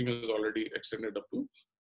Vivad scheme is already extended up to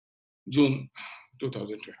June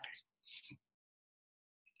 2020.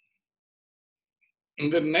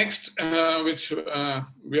 The next, which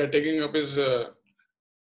we are taking up, is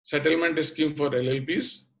settlement scheme for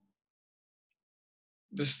LLPs.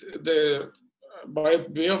 By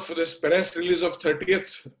way of this press release of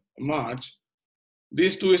 30th March,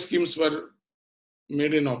 these two schemes were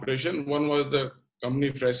made in operation. One was the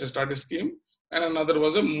Company Fresh Start scheme, and another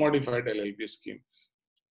was a modified LLP scheme.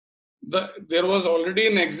 There was already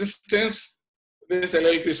in existence this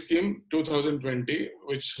LLP scheme 2020,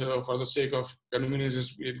 which for the sake of convenience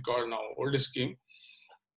is being called now old scheme.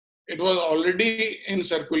 It was already in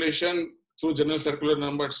circulation through General Circular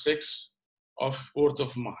number 6 of 4th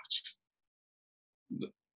of March.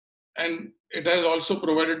 And it has also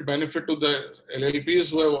provided benefit to the LLPs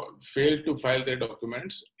who have failed to file their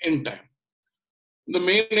documents in time. The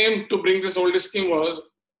main aim to bring this old scheme was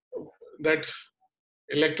that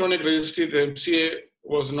electronic registry MCA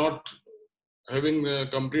was not having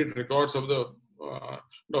complete records of the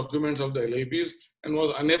documents of the LLPs and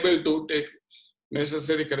was unable to take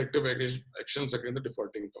necessary corrective actions against the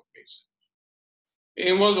defaulting companies.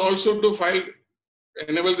 Aim was also to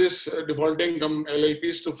enable this defaulting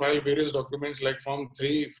LLPs to file various documents like Form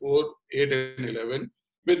 3, 4, 8, and 11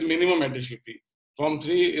 with minimum additional fee. Form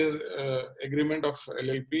 3 is agreement of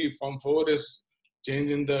LLP. Form 4 is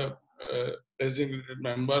change in the designated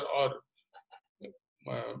member or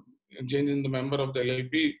change in the member of the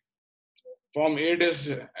LLP. Form 8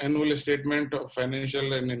 is annual statement of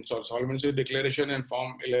financial and solvency declaration, and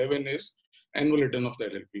Form 11 is annual return of the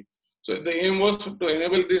LLP. So the aim was to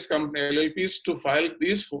enable these LLPs to file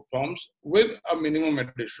these forms with a minimum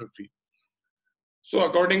additional fee. So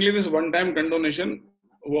accordingly, this one-time condonation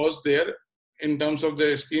was there in terms of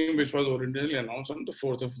the scheme which was originally announced on the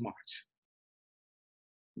 4th of March.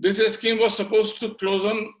 This scheme was supposed to close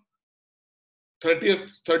on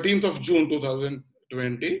 13th of June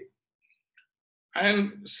 2020.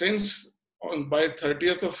 And since by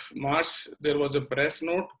 30th of March, there was a press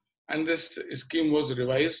note and this scheme was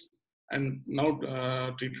revised and now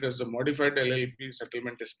treated as a modified LLP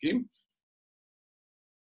settlement scheme.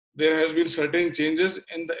 There has been certain changes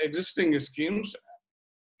in the existing schemes.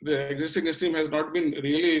 The existing scheme has not been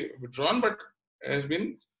really withdrawn, but has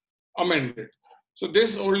been amended. So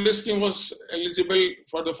this old scheme was eligible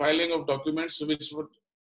for the filing of documents which would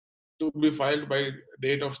to be filed by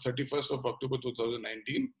date of 31st of October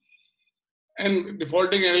 2019. And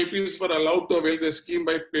defaulting LLPs were allowed to avail the scheme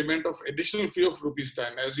by payment of additional fee of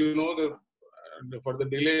 ₹10. As you know, for the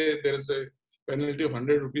delay, there is a penalty of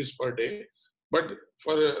 100 rupees per day. But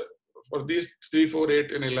for these 3, 4,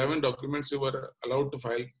 8, and 11 documents, you were allowed to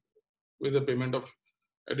file with a payment of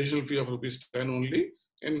additional fee of ₹10 only,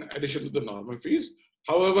 in addition to the normal fees.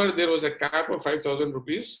 However, there was a cap of 5,000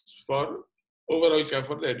 rupees for overall cap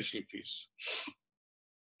for the additional fees.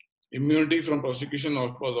 Immunity from prosecution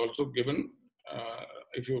was also given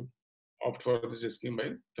if you opt for this scheme by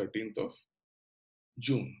 13th of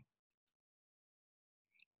June.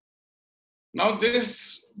 Now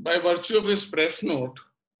this, by virtue of this press note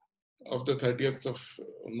of the 30th of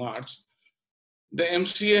March, the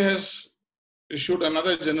MCA has issued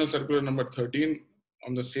another general circular number 13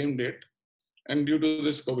 on the same date, and due to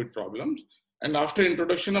this COVID problems. And after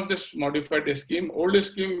introduction of this modified scheme, old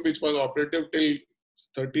scheme which was operative till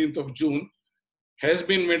 13th of June has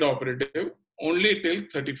been made operative only till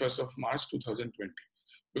 31st of March 2020.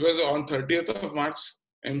 Because on 30th of March,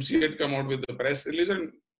 MCA had come out with the press release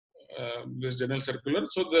and this general circular.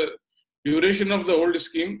 So the duration of the old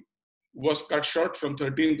scheme was cut short from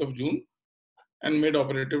 13th of June and made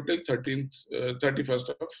operative till 31st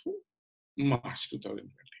of March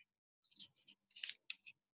 2020.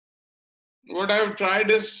 What I have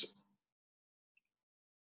tried is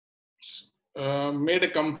made a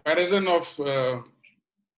comparison of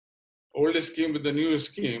old scheme with the new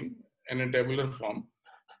scheme in a tabular form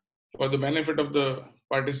for the benefit of the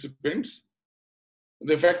participants.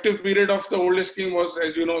 The effective period of the old scheme was,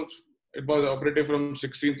 as you know, it was operative from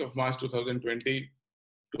 16th of March 2020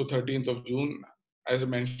 to 13th of June, as I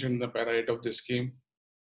mentioned in the para 8 of the scheme.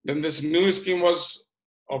 Then this new scheme was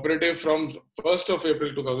operative from 1st of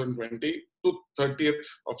April 2020 to 30th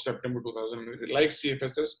of September 2020. Like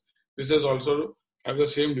CFSS, this has also have the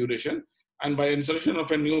same duration, and by insertion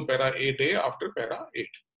of a new para 8A after para 8.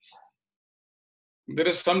 There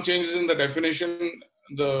is some changes in the definition.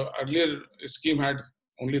 The earlier scheme had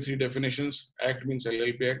only 3 definitions. Act means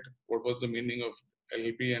LLP Act. What was the meaning of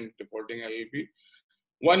LLP and defaulting LLP?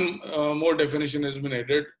 One more definition has been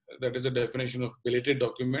added, that is a definition of belated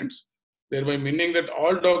documents, thereby meaning that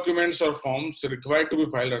all documents or forms required to be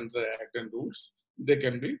filed under the Act and rules, they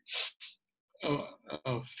can be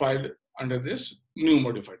filed under this new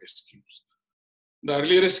modified schemes. The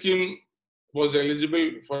earlier scheme was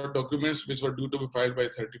eligible for documents which were due to be filed by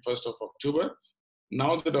 31st of October.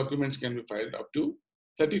 Now the documents can be filed up to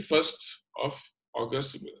 31st of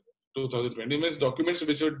August 2020. Means documents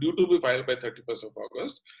which are due to be filed by 31st of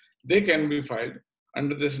August, they can be filed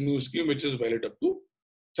under this new scheme which is valid up to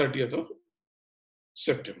 30th of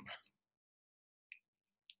September.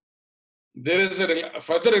 There is a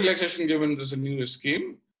further relaxation given this new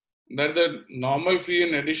scheme, that the normal fee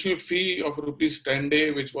and additional fee of ₹10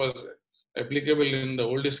 day, which was applicable in the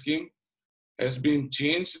old scheme, has been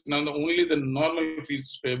changed. Now only the normal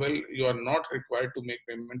fees payable. You are not required to make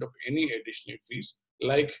payment of any additional fees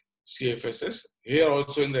like CFSS. Here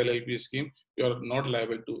also in the LLP scheme, you are not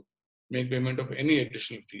liable to make payment of any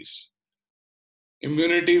additional fees.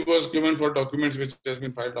 Immunity was given for documents which has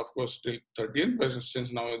been filed, of course, till 30th, but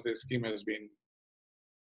since now the scheme has been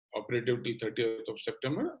operative till 30th of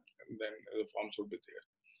September, then the forms would be there.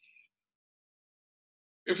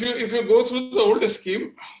 If you go through the old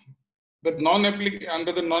scheme, that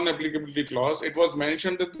under the non-applicability clause, it was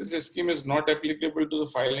mentioned that this scheme is not applicable to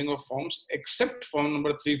the filing of forms except form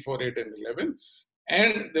number 3, 4, 8, and 11.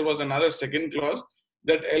 And there was another second clause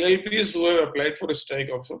that LLPs who have applied for a strike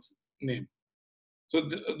of name. So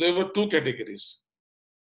there were two categories.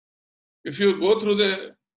 If you go through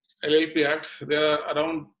the LLP Act, there are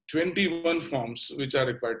around 21 forms which are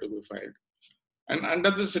required to be filed. And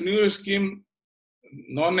under this new scheme,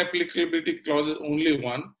 non-applicability clause is only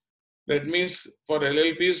one. That means for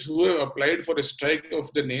LLPs who have applied for a strike of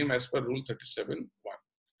the name as per Rule 37(1).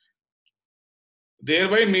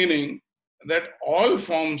 Thereby meaning that all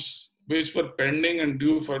forms which were pending and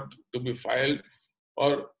due to be filed,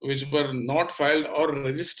 or which were not filed or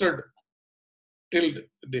registered till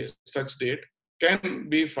such date, can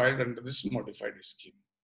be filed under this modified scheme.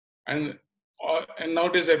 And now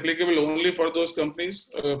it is applicable only for those companies,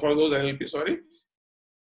 for those LLPs,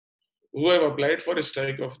 who have applied for a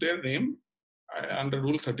strike of their name under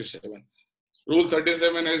Rule 37. Rule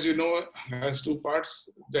 37, as you know, has two parts.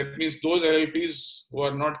 That means those LLPs who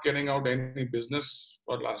are not carrying out any business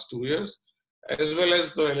for last 2 years, as well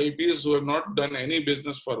as the LLPs who have not done any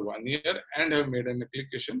business for 1 year and have made an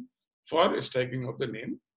application for striking of the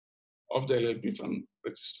name of the LLP from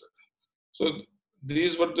registered. So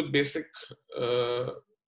these were the basic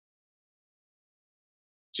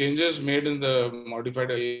changes made in the modified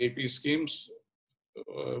LLP schemes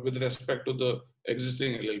with respect to the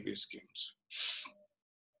existing LLP schemes.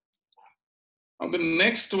 Now the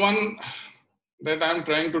next one that I'm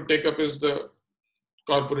trying to take up is the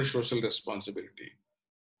corporate social responsibility.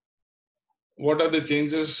 What are the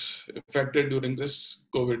changes effected during this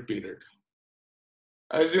COVID period?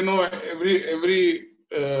 As you know, every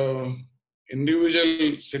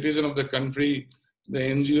individual citizen of the country, the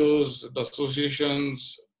NGOs, the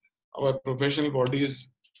associations, our professional bodies,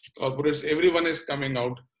 corporates, everyone is coming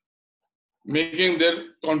out, making their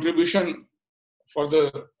contribution for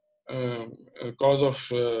the cause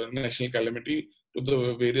of national calamity to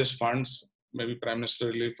the various funds, maybe Prime Minister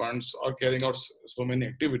relief funds, or carrying out so many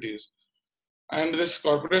activities. And this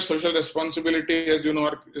corporate social responsibility, as you know,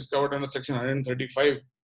 is covered under Section 135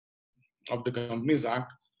 of the Companies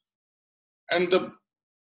Act. And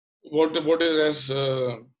what is, as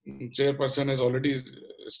chairperson has already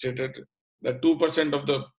stated, that 2% of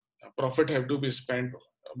the profit have to be spent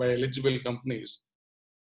by eligible companies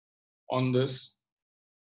on this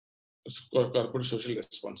corporate social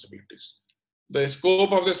responsibilities. The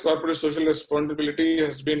scope of this corporate social responsibility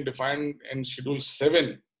has been defined in Schedule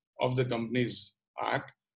 7 of the Companies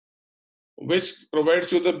Act, which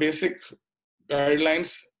provides you the basic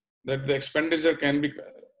guidelines that the expenditure can be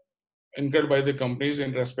incurred by the companies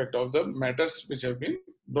in respect of the matters which have been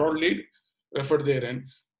broadly referred therein.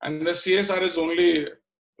 And the CSR is only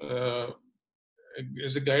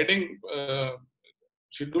is a guiding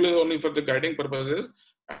schedule, is only for the guiding purposes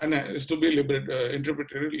and is to be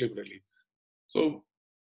interpreted liberally. So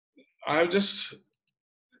I have just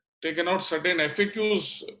taken out certain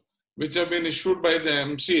FAQs which have been issued by the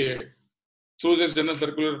MCA through this General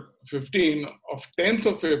Circular 15 of 10th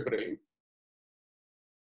of April,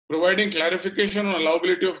 providing clarification on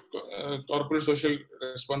allowability of corporate social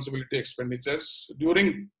responsibility expenditures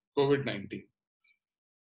during COVID-19.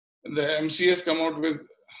 The MCA has come out with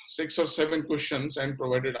 6 or 7 questions and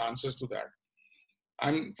provided answers to that.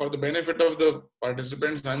 And for the benefit of the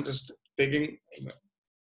participants, I'm just taking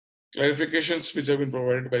clarifications which have been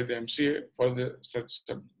provided by the MCA for the such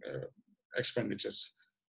expenditures.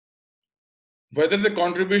 Whether the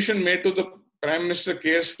contribution made to the Prime Minister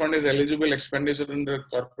Cares Fund is eligible expenditure under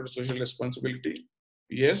corporate social responsibility?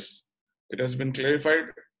 Yes, it has been clarified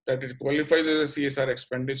that it qualifies as a CSR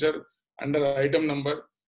expenditure under item number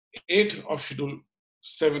 8 of Schedule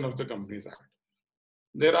 7 of the Companies Act.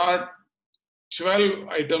 There are 12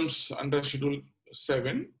 items under Schedule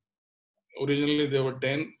 7. Originally there were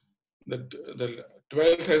 10. The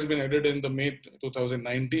 12th has been added in the May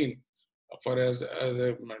 2019 for as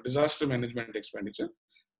a disaster management expenditure.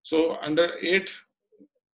 So under 8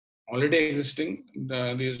 already existing,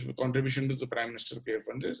 these contribution to the Prime Minister Care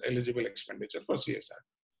Fund is eligible expenditure for CSR.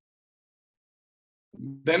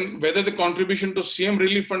 Then whether the contribution to CM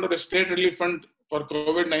Relief Fund or a state relief fund for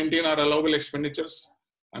COVID-19 are allowable expenditures?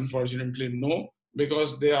 Unfortunately, no,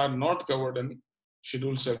 because they are not covered in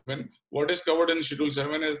Schedule 7. What is covered in Schedule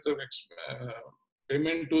 7 is the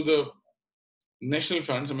payment to the national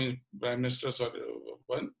funds, I mean, Prime Ministers or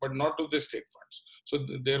one, but not to the state funds. So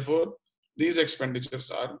therefore, these expenditures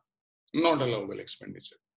are not allowable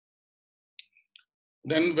expenditure.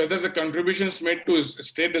 Then whether the contributions made to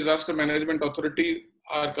State Disaster Management Authority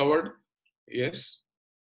are covered. Yes,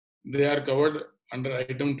 they are covered under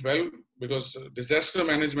item 12 because disaster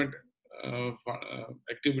management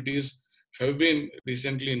activities have been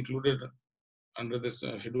recently included under this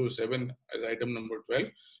schedule 7 as item number 12.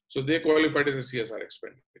 So they qualified as CSR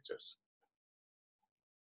expenditures.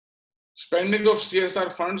 Spending of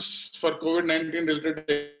CSR funds for COVID-19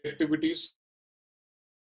 related activities,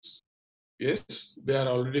 yes, they are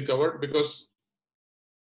already covered because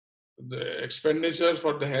the expenditure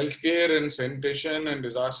for the healthcare and sanitation and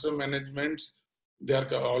disaster management, they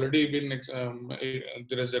are already been,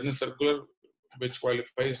 there is a general circular which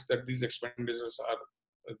qualifies that these expenditures are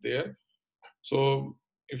there. So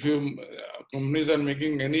if you companies are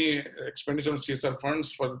making any expenditure on CSR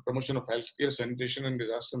funds for the promotion of healthcare, sanitation and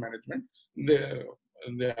disaster management,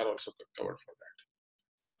 they are also covered for that.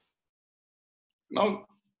 Now,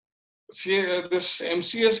 see, this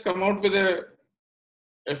MC has come out with a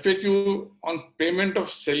FAQ on payment of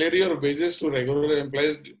salary or wages to regular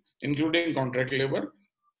employees, including contract labor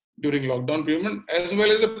during lockdown period, as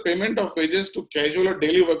well as the payment of wages to casual or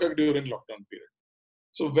daily worker during lockdown period.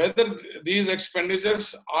 So whether these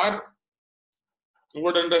expenditures are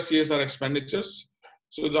covered under CSR expenditures.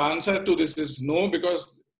 So the answer to this is no,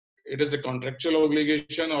 because it is a contractual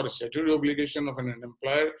obligation or a statutory obligation of an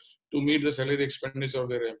employer to meet the salary expenditure of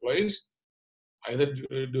their employees, either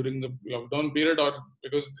during the lockdown period or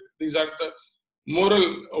because these are the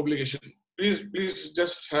moral obligation. Please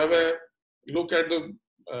just have a look at the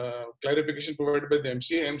clarification provided by the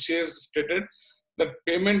MCA. MCA has stated that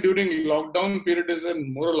payment during lockdown period is a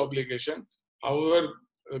moral obligation. However,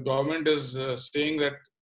 the government is saying that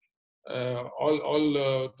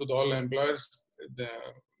all employers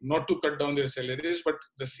not to cut down their salaries, but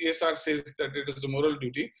the CSR says that it is a moral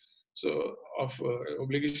duty of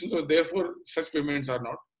obligation. So therefore, such payments are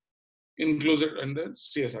not included in the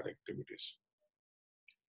CSR activities.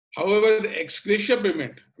 However, the ex gratia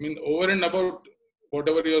payment, I mean, over and above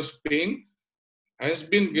whatever you are paying, has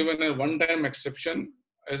been given a one-time exception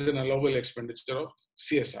as an allowable expenditure of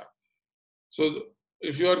CSR. So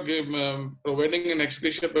if you are providing an ex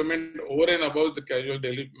gratia payment over and above the casual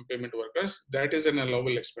daily payment workers, that is an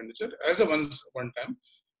allowable expenditure as a one-time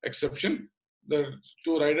exception. The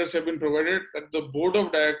two riders have been provided that the board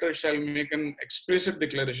of directors shall make an explicit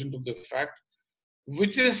declaration to the fact,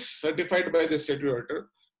 which is certified by the statutory auditor.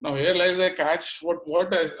 Now here lies a catch.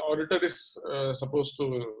 What an auditor is supposed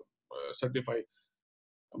to certify,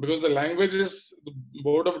 because the language is the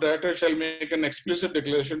board of directors shall make an explicit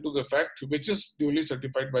declaration to the fact which is duly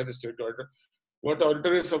certified by the state auditor. What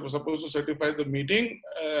auditor is supposed to certify? The meeting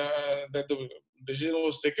that the decision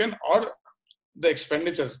was taken or the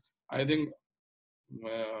expenditures? I think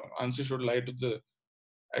answer should lie to the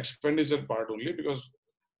expenditure part only, because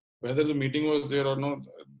whether the meeting was there or not,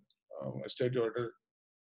 state auditor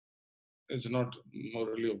is not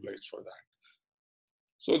morally obliged for that.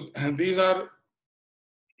 So these are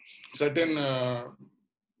certain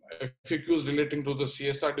FAQs relating to the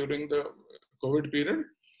CSR during the COVID period.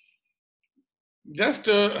 Just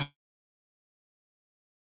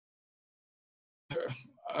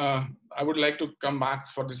I would like to come back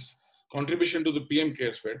for this contribution to the PM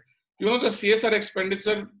CARES Fund. You know, the CSR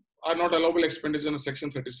expenditure are not allowable expenditure in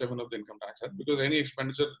Section 37 of the Income Tax Act, because any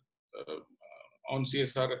expenditure on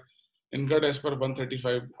CSR incurred as per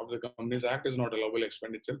 135 of the Companies Act is not allowable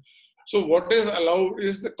expenditure. So what is allowed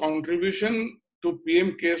is the contribution to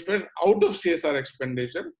PM CARES Fund out of CSR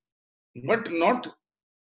expenditure, but not.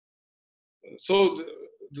 So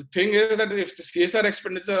the thing is that if the CSR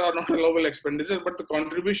expenditure are not allowable expenditure, but the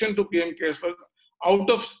contribution to PM CARES Fund out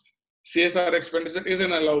of CSR expenditure is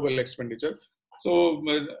an allowable expenditure. So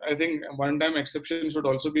I think one-time exception should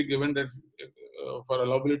also be given that for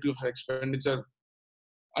allowability of expenditure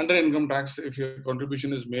under income tax, if your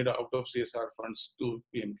contribution is made out of CSR funds to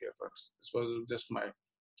PM CARES funds. This was just my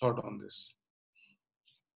thought on this.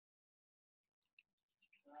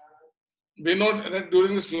 We know that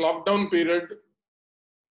during this lockdown period,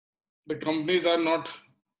 the companies are not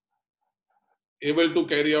able to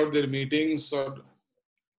carry out their meetings or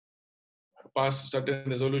pass certain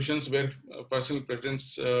resolutions where personal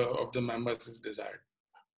presence of the members is desired.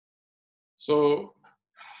 So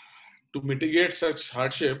to mitigate such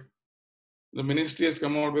hardship, the ministry has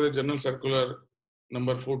come out with a general circular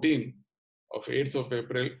number 14 of 8th of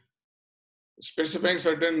April, specifying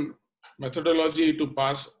certain methodology to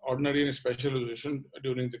pass ordinary and special resolution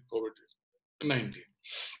during the COVID-19.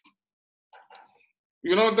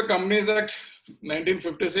 You know, the Companies Act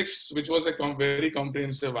 1956, which was a very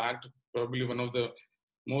comprehensive act, probably one of the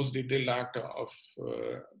most detailed act of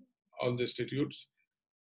all the statutes.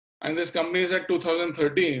 And this Companies Act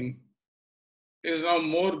 2013 is now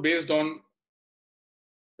more based on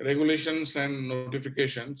regulations and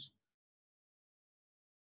notifications.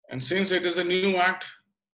 And since it is a new act,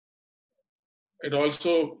 it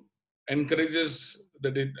also encourages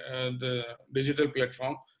the digital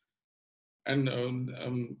platform. And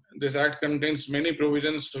this act contains many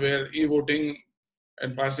provisions where e-voting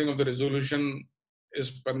and passing of the resolution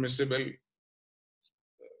is permissible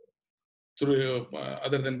through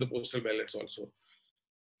other than the postal ballots also.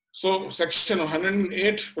 So Section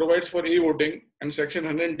 108 provides for e-voting, and Section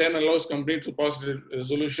 110 allows companies to pass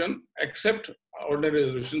resolution except ordinary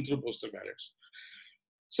resolution through postal ballots.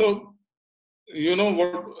 So you know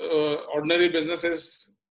what ordinary business is,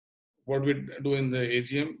 what we do in the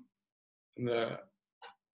AGM, in the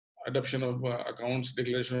adoption of accounts,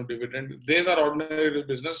 declaration of dividend. These are ordinary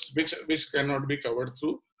business which cannot be covered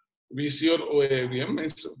through VC or OAVM,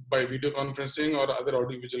 means by video conferencing or other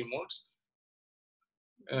audiovisual modes.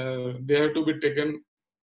 They have to be taken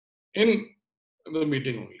in the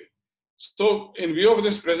meeting only. So in view of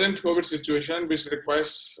this present COVID situation, which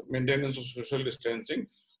requires maintenance of social distancing,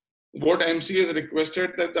 what MC has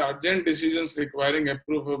requested that the urgent decisions requiring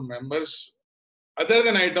approval of members other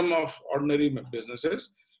than item of ordinary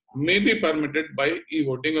businesses may be permitted by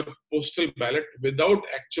e-voting or postal ballot without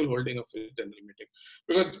actual holding of a general meeting.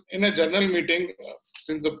 Because in a general meeting,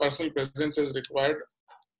 since the personal presence is required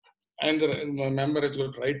and the member has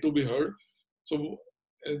got right to be heard, so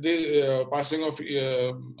the passing of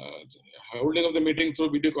holding of the meeting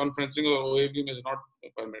through video conferencing or OAVM is not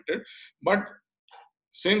permitted. But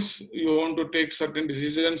since you want to take certain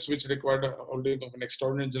decisions which require the holding of an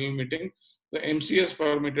extraordinary general meeting, the MC has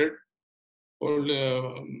permitted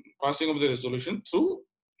passing of the resolution through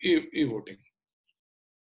e-voting.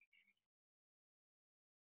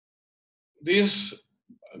 These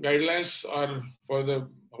guidelines are for the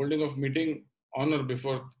holding of meeting on or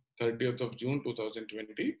before 30th of June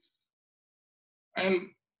 2020. And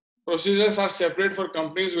procedures are separate for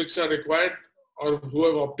companies which are required or who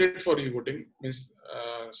have opted for e-voting, means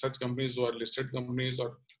such companies who are listed companies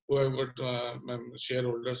or who have got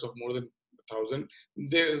shareholders of more than 1,000,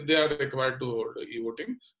 they are required to hold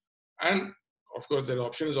e-voting. And of course, their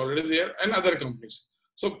option is already there, and other companies.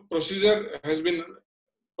 So procedure has been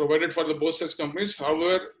provided for the both such companies.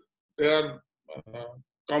 However, there are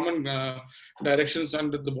common directions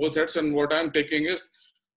under the both heads, and what I'm taking is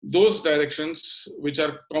those directions which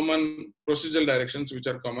are common, procedural directions which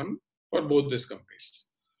are common for both these companies.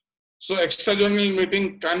 So extra general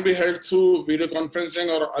meeting can be held through video conferencing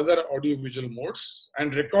or other audiovisual modes,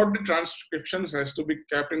 and recorded transcriptions has to be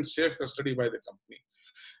kept in safe custody by the company.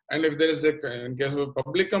 And if there is in case of a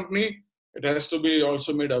public company, it has to be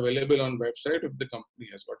also made available on website if the company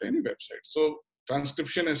has got any website. So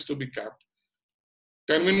transcription has to be kept.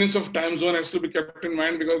 Convenience of time zone has to be kept in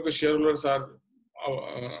mind because the shareholders are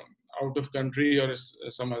out of country or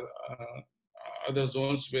some other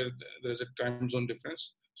zones where there is a time zone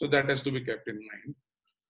difference. So that has to be kept in mind.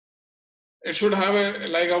 It should have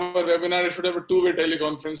like our webinar, it should have a two-way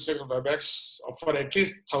teleconferencing or WebEx for at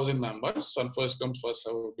least 1,000 members on first come, first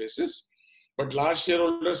served basis. But large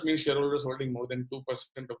shareholders mean shareholders holding more than 2% of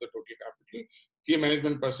the total capital. Key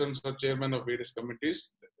management persons or chairman of various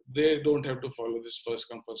committees, they don't have to follow this first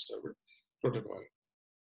come, first served protocol.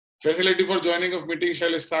 Facility for joining of meeting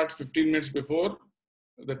shall start 15 minutes before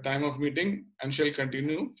the time of meeting and shall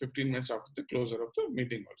continue 15 minutes after the closure of the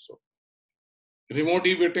meeting also. Remote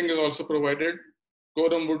e-voting is also provided.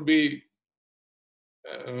 Quorum would be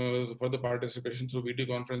for the participation through video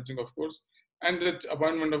conferencing, of course, and the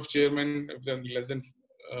appointment of chairman, if there are less than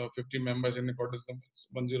 50 members in accordance with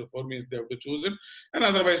 104 means they have to choose it, and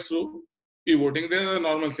otherwise through e-voting. These are the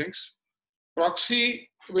normal things. Proxy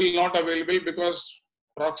will not available because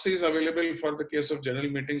proxy is available for the case of general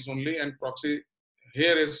meetings only, and proxy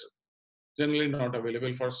here is generally not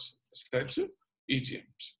available for such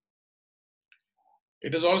EGMs.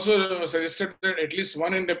 It is also suggested that at least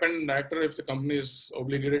one independent director, if the company is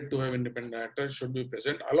obligated to have independent director, should be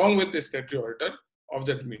present along with the statutory auditor of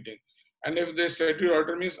that meeting. And if the statutory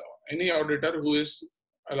auditor means any auditor who is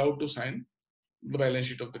allowed to sign the balance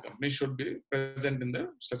sheet of the company should be present in the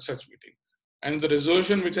such meeting. And the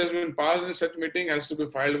resolution which has been passed in such meeting has to be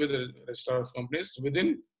filed with the registrar of companies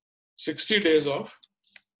within 60 days of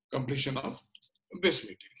completion of this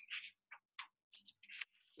meeting.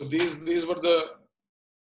 So these were the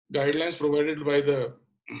guidelines provided by the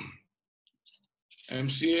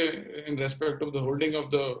MCA in respect of the holding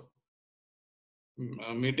of the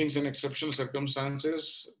meetings in exceptional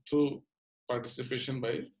circumstances through participation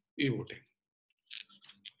by e-voting.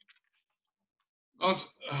 Now,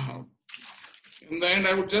 In the end,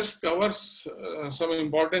 I would just cover some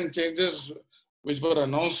important changes which were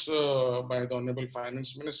announced by the Honorable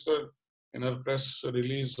Finance Minister in her press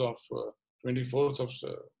release of 24th of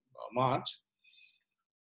March.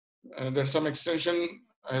 That some extension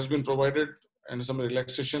has been provided and some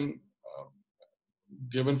relaxation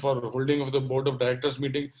given for holding of the board of directors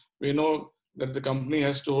meeting. We know that the company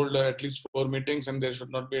has to hold at least 4 meetings and there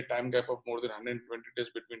should not be a time gap of more than 120 days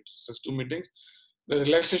between such 2 meetings. The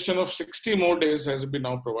relaxation of 60 more days has been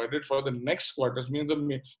now provided for the next quarters, means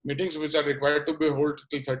the meetings which are required to be held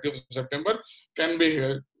till 30th of September can be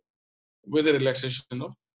held with a relaxation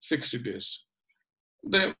of 60 days.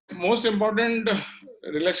 The most important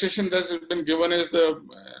relaxation that has been given is the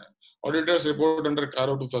auditor's report under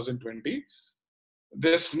CARO 2020.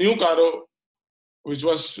 This new CARO, which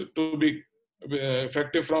was to be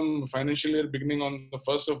effective from financial year beginning on the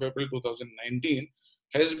 1st of April 2019,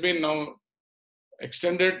 has been now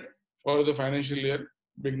extended for the financial year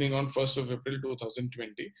beginning on 1st of April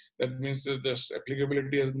 2020. That means that this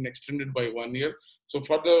applicability has been extended by 1 year. So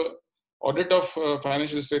for the audit of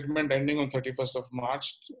financial statement ending on 31st of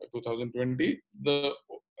March 2020, the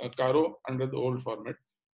CARO under the old format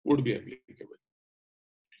would be applicable.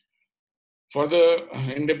 For the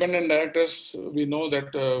independent directors, we know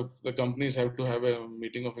that the companies have to have a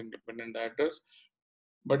meeting of independent directors.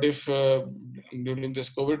 But if during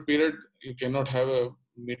this COVID period, you cannot have a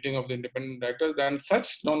meeting of the independent directors, then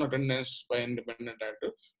such non-attendance by independent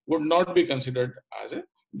director would not be considered as a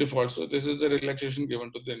default. So this is a relaxation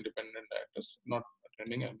given to the independent directors not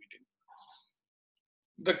attending a meeting.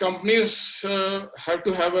 The companies have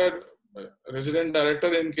to have a resident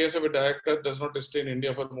director in case of a director does not stay in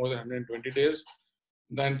India for more than 120 days.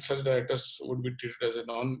 Then such directors would be treated as a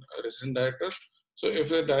non-resident director. So if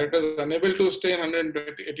the director is unable to stay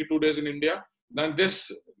 182 days in India, then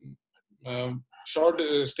this short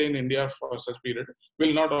stay in India for such period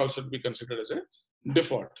will not also be considered as a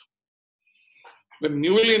default. The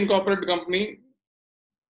newly incorporated company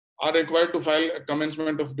are required to file a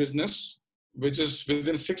commencement of business, which is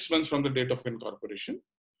within 6 months from the date of incorporation.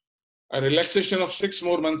 A relaxation of 6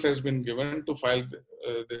 more months has been given to file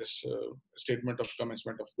this statement of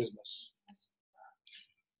commencement of business.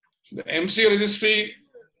 The MC registry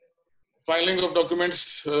filing of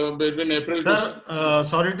documents between April. Sir,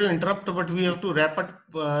 sorry to interrupt, but we have to wrap up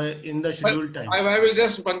in the scheduled time. I will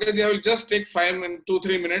just, Pankaj, I will just take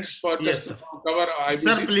 2-3 minutes for just to cover IBC.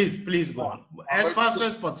 Sir, please go on as fast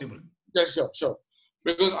as possible. Yes, sure.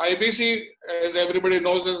 Because IBC, as everybody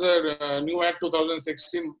knows, is a new Act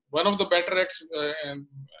 2016, one of the better acts,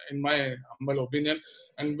 in my humble opinion,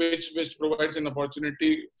 and which provides an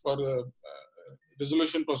opportunity for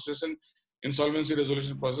resolution process and insolvency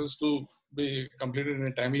resolution process to be completed in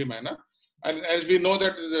a timely manner. And as we know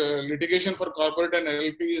that the litigation for corporate and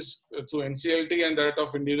LLPs through NCLT and that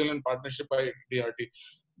of individual and partnership by DRT.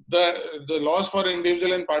 The laws for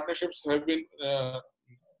individual and partnerships have been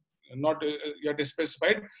not yet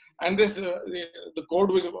specified, and this the code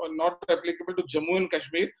was not applicable to Jammu and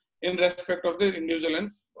Kashmir in respect of the individual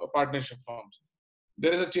and partnership firms.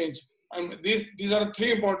 There is a change. These are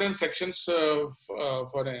 3 important sections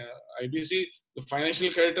for IBC. The financial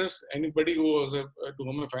creditors, anybody who was to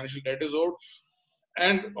whom a financial debt is owed,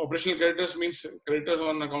 and operational creditors means creditors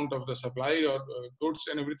on account of the supply or goods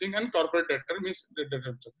and everything, and corporate debtor means the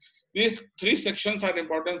debtor. These 3 sections are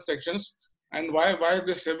important sections. And why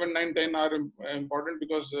this 7, 9, 10 are important?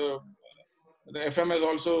 Because the FM has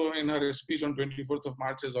also, in her speech on 24th of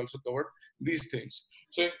March, has also covered these things.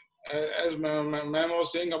 So as ma'am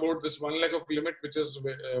was saying about this 1 lakh of limit, which is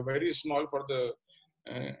very small for the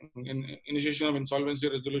initiation of insolvency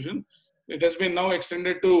resolution, it has been now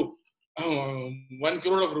extended to 1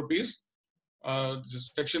 crore of rupees.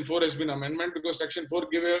 Section 4 has been amendment because Section 4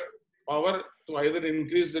 give a power to either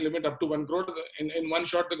increase the limit up to 1 crore. In one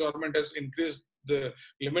shot, the government has increased the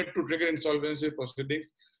limit to trigger insolvency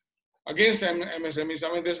proceedings against MSMEs.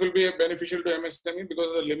 I mean, this will be beneficial to MSME because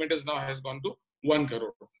the limit is now has gone to 1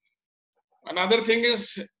 crore. Another thing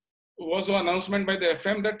was an announcement by the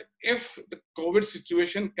FM that if the COVID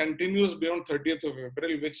situation continues beyond 30th of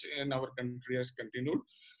April, which in our country has continued,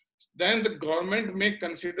 then the government may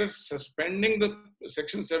consider suspending the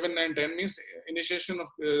Section 7, 9, 10 means initiation of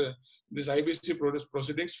this IBC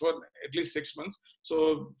proceedings for at least 6 months.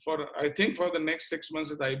 So I think for the next 6 months,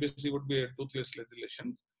 the IBC would be a toothless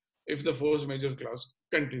legislation if the force majeure clause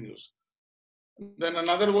continues. Then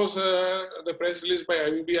another was the press release by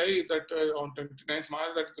IBBI that on 29th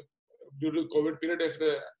March that due to COVID period, if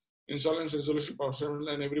the insolvency resolution process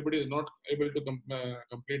and everybody is not able to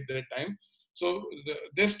complete their time, so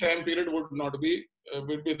this time period would not be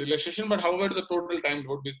will be relaxation, but however the total time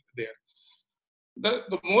would be there.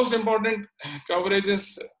 The most important coverage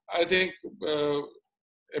is, I think,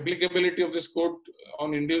 applicability of this code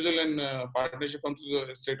on individual and partnership firms to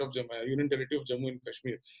the state of Jammu, Union Territory of Jammu and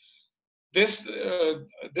Kashmir.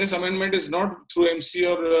 This amendment is not through MC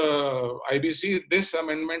or IBC. This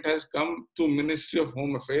amendment has come to Ministry of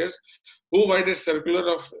Home Affairs, who by its circular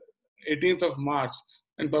of 18th of March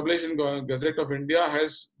and published in Gazette of India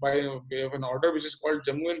has by way of an order which is called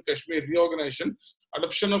Jammu and Kashmir Reorganization,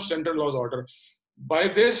 Adoption of Central Laws Order. By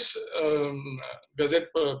this Gazette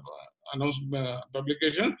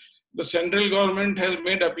publication, the central government has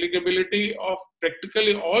made applicability of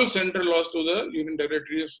practically all central laws to the Union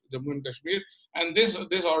Territory of Jammu and Kashmir, and this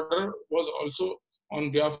order was also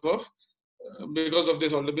on behalf of because of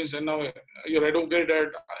this order. And now your Advocate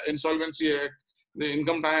Act, Insolvency Act, the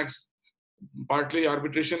Income Tax, partly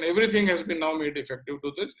arbitration, everything has been now made effective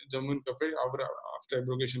to the Jammu and Kashmir after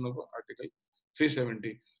abrogation of Article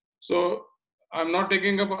 370. So I'm not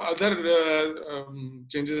taking up other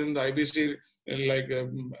changes in the IBC like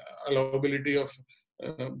allowability of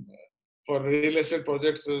for real estate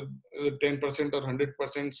projects 10% or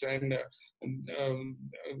 100% and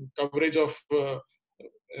coverage of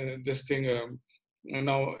this thing.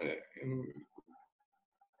 Now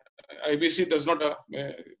IBC does not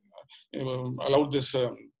allow this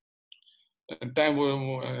time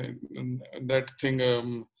that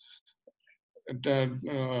thing.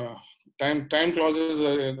 Time clauses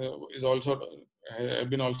is also have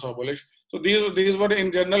been also abolished. So these were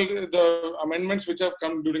in general the amendments which have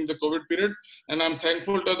come during the COVID period, and I'm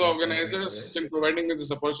thankful to the organizers in providing me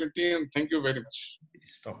this opportunity, and thank you very much.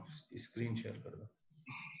 Stop screen share.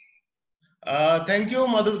 Thank you,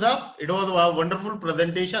 Mathur Sahab. It was a wonderful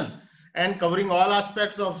presentation and covering all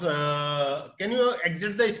aspects of. Can you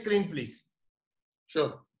exit the screen, please?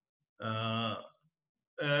 Sure.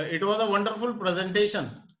 It was a wonderful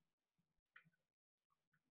presentation.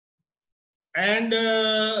 And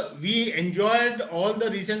we enjoyed all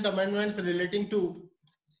the recent amendments relating to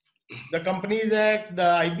the Companies Act, the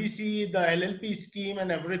IBC, the LLP scheme,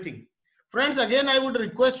 and everything. Friends, again, I would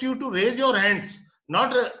request you to raise your hands,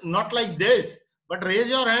 not like this, but raise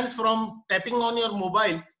your hands from tapping on your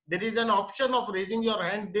mobile. There is an option of raising your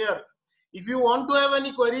hand there. If you want to have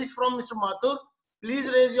any queries from Mr. Mathur,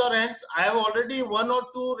 please raise your hands. I have already 1 or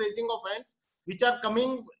 2 raising of hands, which are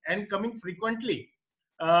coming and coming frequently.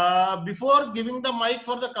 Before giving the mic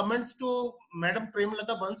for the comments to Madam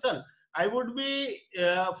Premalata Bansal, I would be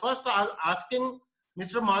first asking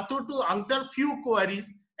Mr. Mathur to answer few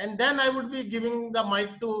queries, and then I would be giving the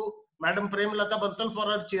mic to Madam Premalata Bansal for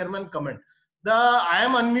her chairman comment. I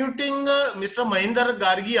am unmuting Mr. Mahinder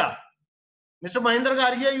Gargia. Mr. Mahinder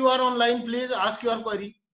Gargia, you are online. Please ask your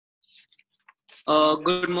query.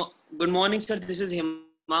 Good morning, sir. This is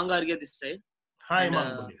Hemang Gargia this side. Hi,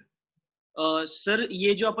 Hemang. Sir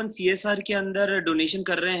ये जो अपन CSR के अंदर donation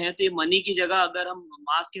कर रहे हैं तो ये money की जगह अगर हम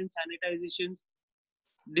मास्क एंड सैनिटाइजेशन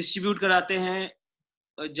डिस्ट्रीब्यूट कराते हैं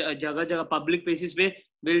जगह जगह पब्लिक प्लेसेस पे,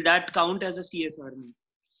 will that count as a CSR?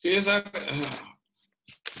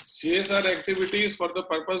 CSR activities for the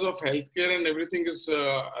purpose of healthcare and everything is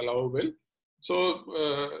allowable. So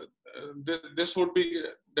this would be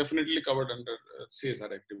definitely covered under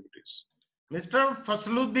CSR activities. Mr.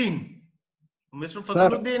 Fasluddin. Mr.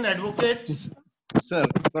 Fasluddin, advocate. Sir,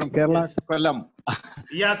 from Kerala, yes. Kollam.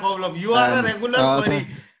 Yeah, Kollam. You are a regular query.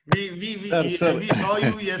 We saw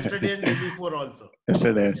you yesterday and day before also.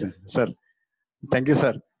 Yesterday, yes. Sir. Thank you,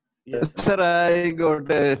 sir. Yes, sir. I got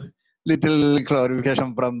a little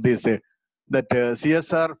clarification from this that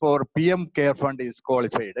CSR for PM Care Fund is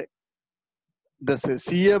qualified. The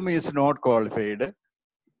CM is not qualified.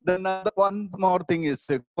 Then one more thing is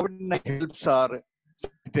COVID helps are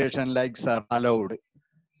sanitation likes are allowed.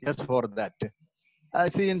 Yes, for that. I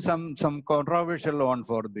see in some controversial one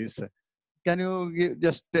for this. Can you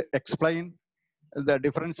just explain the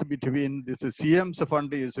difference between this CM's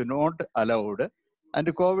fund is not allowed and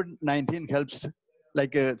COVID-19 helps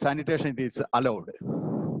like sanitation is allowed?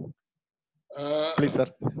 Please, sir.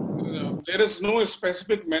 There is no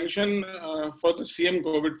specific mention for the CM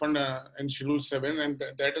COVID fund in Schedule 7, and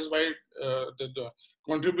that is why the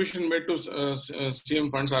contribution made to CM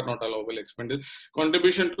funds are not allowable expenditure.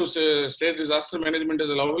 Contribution to state disaster management is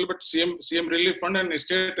allowable, but CM relief fund and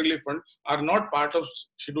state relief fund are not part of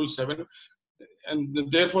Schedule 7,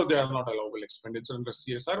 and therefore they are not allowable expenditure under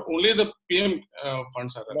CSR. Only the PM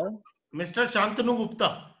funds are allowed. Mr. Shantanu Gupta.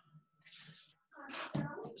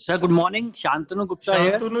 Sir, good morning. Shantanu Gupta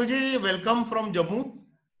Shantanu ji, welcome from Jammu.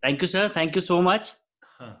 Thank you, sir. Thank you so much.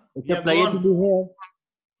 It's a pleasure to be here.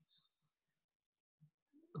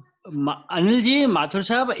 Anil ji, Mathur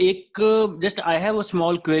sahab, just I have a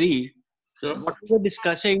small query. Sure. what we were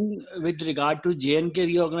discussing with regard to J&K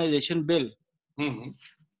reorganization bill,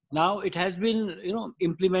 now it has been,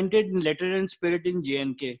 implemented in letter and spirit in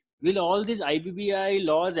J&K. Will all these IBBI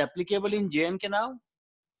laws applicable in J&K now?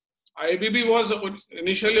 IBB was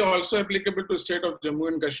initially also applicable to state of Jammu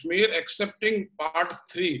and Kashmir, excepting Part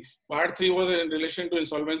 3. Part 3 was in relation to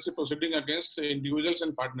insolvency proceeding against individuals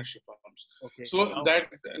and partnership firms. Okay. So that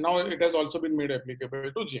now it has also been made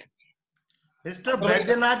applicable to J&K. Mr.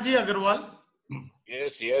 Baidyanath Ji Agarwal.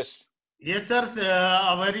 Yes, yes. Yes, sir.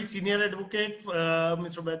 A very senior advocate,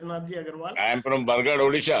 Mr. Baidyanath Ji Agarwal. I am from Bargarh,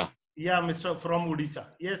 Odisha. Yeah, Mr. from Odisha.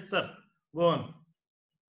 Yes, sir. Go on.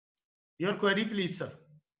 Your query, please, sir.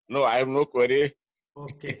 No, I have no query.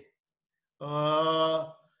 Okay.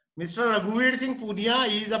 Mr. Raghuveer Singh Punia,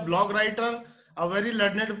 he is a blog writer, a very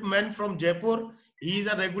learned man from Jaipur. He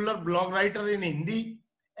is a regular blog writer in Hindi,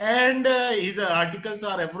 and his articles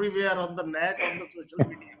are everywhere on the net, on the social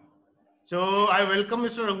media. So I welcome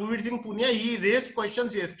Mr. Raghuveer Singh Punia. He raised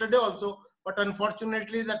questions yesterday also, but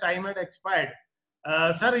unfortunately the time had expired.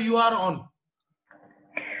 Sir, you are on.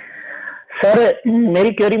 Sir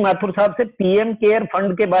मेरी query Mathur साहब से PM care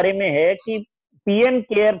fund के बारे में है कि PM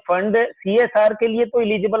care fund CSR के लिए तो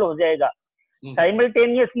एलिजिबल हो जाएगा,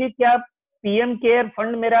 साइमल्टेनियसली क्या पीएम केयर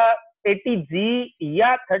फंड मेरा 80G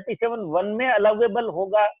या 37(1) में अलाउेबल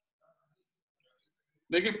होगा?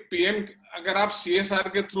 देखिए, पीएम अगर आप सीएसआर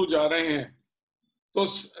के थ्रू जा रहे हैं तो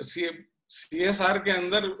सीएसआर के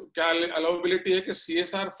अंदर क्या अलाउबिलिटी है कि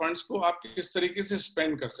सीएसआर फंड्स को आप किस तरीके से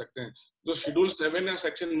स्पेंड कर सकते हैं। जो शेड्यूल 7 या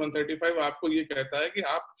सेक्शन 135 आपको ये कहता है कि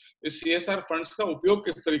आप इस सीएसआर फंड्स का उपयोग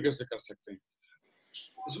किस तरीके से कर सकते हैं।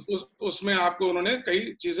 उसमें आपको उन्होंने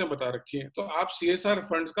कई चीजें बता रखी हैं, तो आप सीएसआर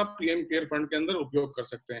फंड्स का पीएम केयर फंड के अंदर उपयोग कर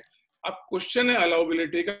सकते हैं। अब क्वेश्चन है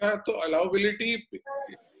अलाउबिलिटी का, तो अलाउबिलिटी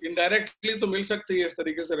इनडायरेक्टली तो मिल सकती है इस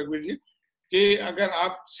तरीके से रघुवीर जी कि अगर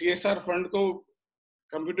आप सीएसआर फंड को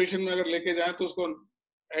कंप्यूटेशन में अगर लेके जाएं तो उसको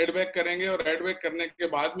एड बैक करेंगे और एड बैक करने के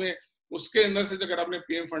बाद में उसके अंदर से अगर आपने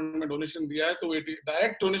पीएम फंड में डोनेशन दिया है तो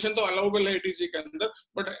डायरेक्ट डोनेशन तो अलाउबल है 80G के अंदर,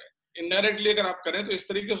 बट इनडायरेक्टली अगर आप करें तो इस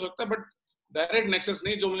तरीके से हो सकता है, बट डायरेक्ट नेक्सस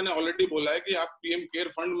नहीं। जो मैंने ऑलरेडी बोला है कि आप पीएम केयर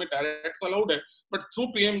फंड में डायरेक्ट तो अलाउड है, बट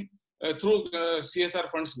थ्रू सीएसआर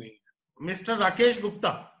फंड्स नहीं है। मिस्टर राकेश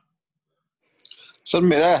गुप्ता। सर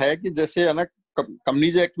मेरा है कि जैसे है ना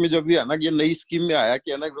कंपनीज एक्ट में जो भी है ना ये नई स्कीम में आया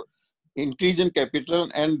कि है ना increase in capital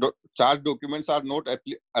and charge documents are not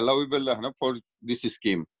allowable है ना फॉर दिस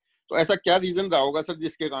स्कीम, तो ऐसा क्या रीजन रहा होगा सर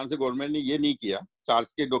जिसके कारण से गवर्नमेंट ने ये नहीं किया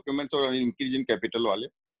चार्ज के डॉक्यूमेंट्स और इंक्रीज इन कैपिटल वाले?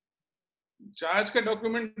 चार्ज का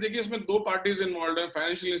डॉक्यूमेंट देखिए, इसमें 2 पार्टीज इन्वॉल्व है,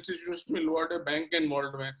 फाइनेंशियल इंस्टीट्यूशन में इन्वॉल्व है, बैंक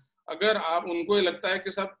इन्वॉल्व है। अगर आप उनको ये लगता है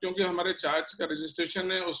कि सब क्योंकि हमारे चार्ज का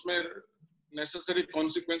रजिस्ट्रेशन है उसमें नेसेसरी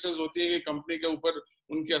कॉन्सिक्वेंसेज होती है कि कंपनी के ऊपर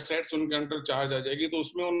उनकी असेट्स उनके अंडर चार्ज आ जाएगी, तो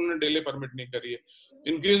उसमें उन्होंने डिले परमिट नहीं करी है।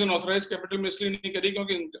 इंक्रीज इन ऑथराइज कैपिटल में इसलिए नहीं करी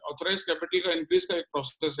क्योंकि ऑथराइज कैपिटल का इंक्रीज का एक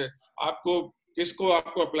प्रोसेस है, आपको किसको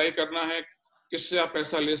आपको अप्लाई करना है, किससे आप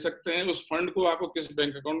पैसा ले सकते हैं, उस फंड को आपको किस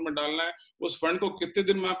बैंक अकाउंट में डालना है, उस फंड को कितने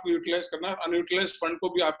दिन में आपको यूटिलाइज करना है, अनयूटिलाइज फंड को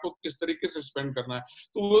भी आपको किस तरीके से स्पेंड करना है,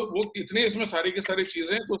 तो वो इतनी इसमें सारी की सारी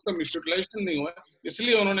चीजें तो उसका मिसयूटिलाइजेशन नहीं हुआ है,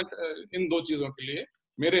 इसलिए उन्होंने इन 2 चीजों के लिए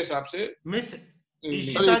मेरे हिसाब से miss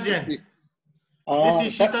Ishita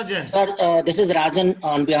Jain. Sir, this is Rajan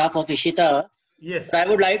on behalf of Ishita. Yes. So I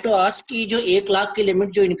would like to ask कि जो 1 लाख की लिमिट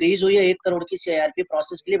जो इंक्रीज हुई है 1 करोड़ की CIRP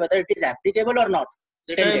प्रोसेस के लिए, whether it is applicable or not?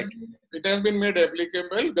 It has been made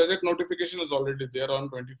applicable. Gazette notification is already there on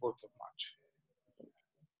 24th of March.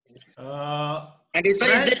 And is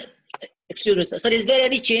there, excuse me, sir, is there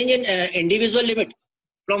any change in individual limit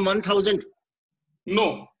from 1,000?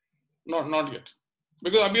 No, not yet.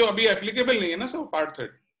 Because अभी applicable नहीं है ना सब part 3.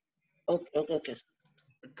 Okay.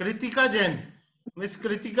 Kritika Jain, Miss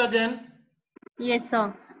Kritika Jain. Yes,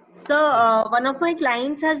 sir. So one of my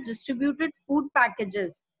clients has distributed food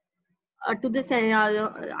packages to this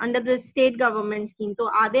under the state government scheme. So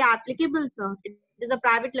are they applicable, sir? It is a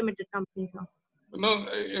private limited company, sir. No,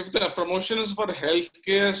 if the promotion is for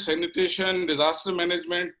healthcare, sanitation, disaster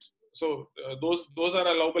management, so those are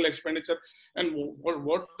allowable expenditure. And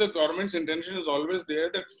what the government's intention is always there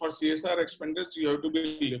that for CSR expenditures you have to be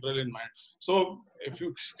liberal in mind. So if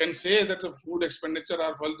you can say that the food expenditure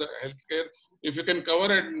are for the healthcare, if you can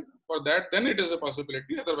cover it for that, then it is a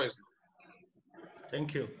possibility. Otherwise, no.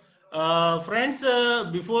 Thank you, friends.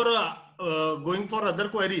 Before going for other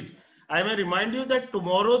queries, I may remind you that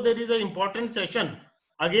tomorrow there is an important session.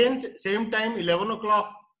 Again, same time, 11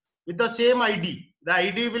 o'clock, with the same ID. The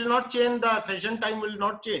ID will not change. The session time will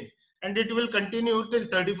not change. And it will continue till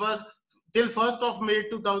 1st of May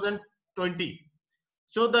 2020.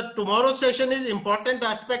 So the tomorrow session is important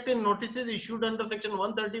aspect in notices issued under section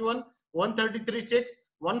 131, 133(6),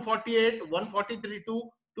 148, 143(2),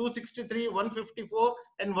 263, 154,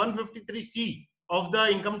 and 153(c) of the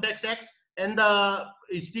Income Tax Act. And the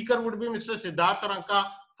speaker would be Mr. Siddharth Ranka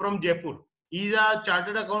from Jaipur. He is a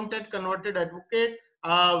chartered accountant, converted advocate,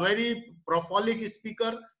 a very prolific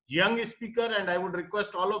speaker, young speaker, and I would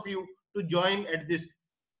request all of you to join at this.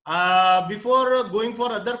 Before going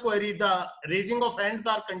for other query, the raising of hands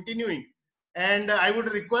are continuing, and I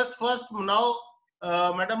would request first now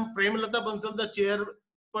Madam Premalata Bansal, the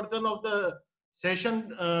chairperson of the session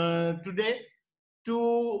today,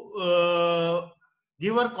 to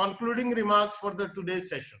give her concluding remarks for the today's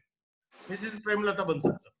session. Mrs. Premalata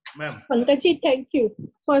Bansal, sir, ma'am. Pankaji, thank you.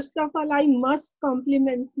 First of all, I must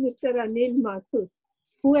compliment Mr. Anil Mathur,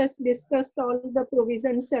 who has discussed all the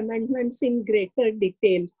provisions amendments in greater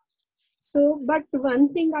detail. So, but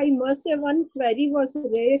one thing I must say, one query was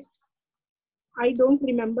raised. I don't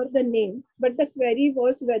remember the name, but the query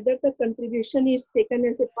was whether the contribution is taken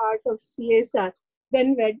as a part of CSR,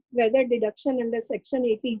 then whether deduction under Section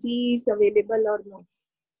 80G is available or not.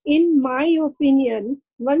 In my opinion,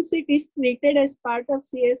 once it is treated as part of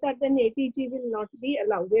CSR, then 80G will not be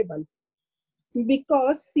allowable.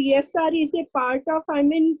 Because CSR is a part of,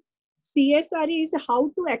 CSR is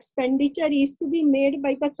how to expenditure is to be made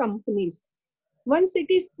by the companies. Once it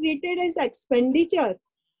is treated as expenditure,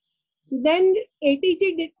 then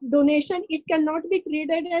 80G donation, it cannot be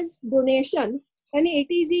treated as donation, and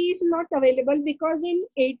 80G is not available because in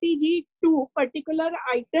 80G 2 particular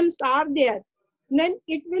items are there. Then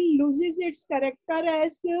it will loses its character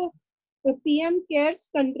as PM Cares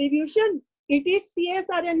contribution. It is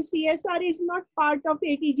CSR, and CSR is not part of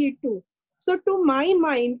 80G 2. So to my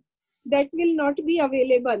mind, that will not be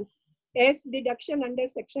available as deduction under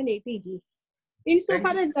Section 80G.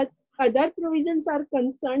 Insofar as other provisions are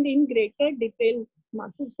concerned in greater detail,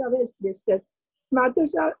 Mathur Sahab has discussed. Mathur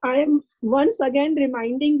Sahab, I am once again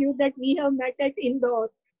reminding you that we have met at Indore.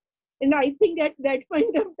 And I think at that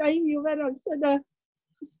point of time, you were also the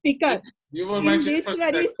speaker in this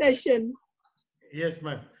very session. Yes,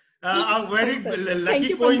 ma'am. A very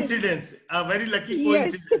lucky coincidence. A very lucky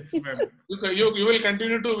coincidence, ma'am. You will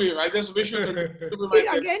continue to be. I just wish you to be my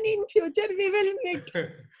chair. Again, in future, we will meet.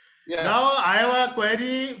 Yeah. Now, I have a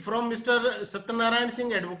query from Mr. Satyanarayan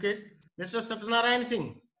Singh, advocate. Mr. Satyanarayan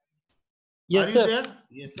Singh. Yes, are sir. you there?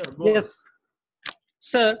 Yes, sir. Go Yes.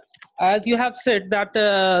 Sir, as you have said that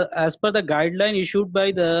as per the guideline issued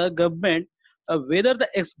by the government, whether the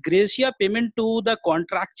ex gratia payment to the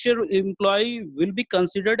contractual employee will be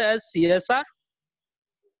considered as CSR?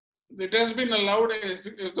 It has been allowed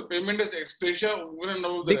if the payment is ex gratia over and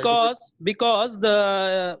above the because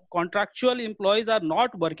the contractual employees are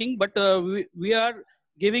not working, but we are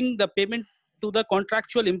giving the payment to the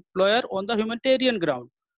contractual employer on the humanitarian ground.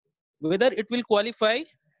 Whether it will qualify?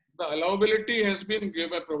 The allowability has been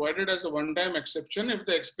provided as a one-time exception if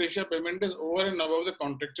the ex gratia payment is over and above the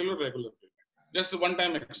contractual or regular payment. Just a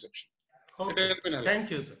one-time exception. Okay. It has been allowed.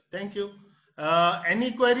 Thank you, sir. Thank you.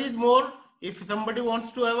 Any queries more? If somebody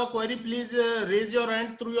wants to have a query, please raise your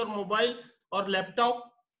hand through your mobile or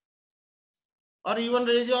laptop, or even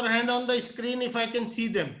raise your hand on the screen if I can see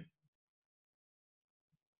them.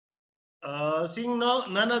 Seeing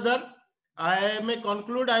none other, I may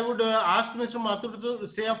conclude. I would ask Mr. Mathur to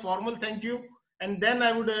say a formal thank you, and then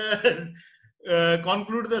I would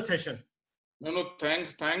conclude the session. No,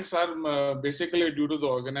 thanks. Thanks are basically due to the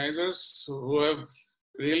organizers who have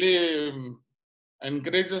really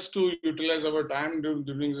encouraged us to utilize our time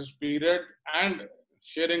during this period and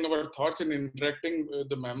sharing our thoughts and interacting with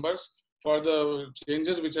the members for the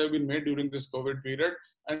changes which have been made during this COVID period,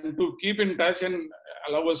 and to keep in touch and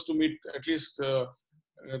allow us to meet at least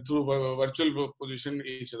through virtual position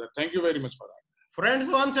each other. Thank you very much for that. Friends,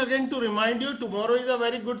 once again to remind you, tomorrow is a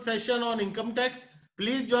very good session on income tax.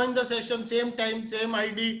 Please join the session, same time, same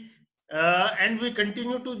ID, and we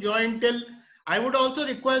continue to join till. I would also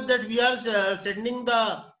request that we are sending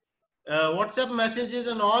the WhatsApp messages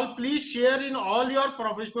and all. Please share in all your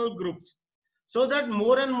professional groups so that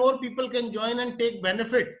more and more people can join and take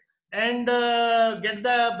benefit and get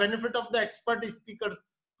the benefit of the expert speakers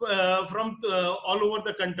from all over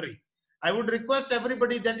the country. I would request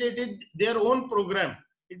everybody that it is their own program.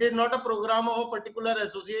 It is not a program of a particular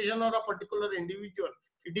association or a particular individual.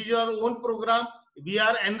 It is your own program. We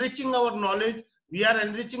are enriching our knowledge. We are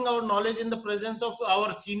enriching our knowledge in the presence of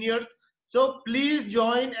our seniors. So please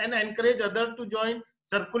join and encourage others to join.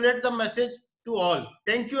 Circulate the message to all.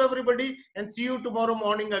 Thank you, everybody, and see you tomorrow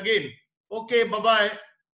morning again. Okay, bye-bye.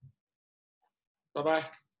 Bye-bye.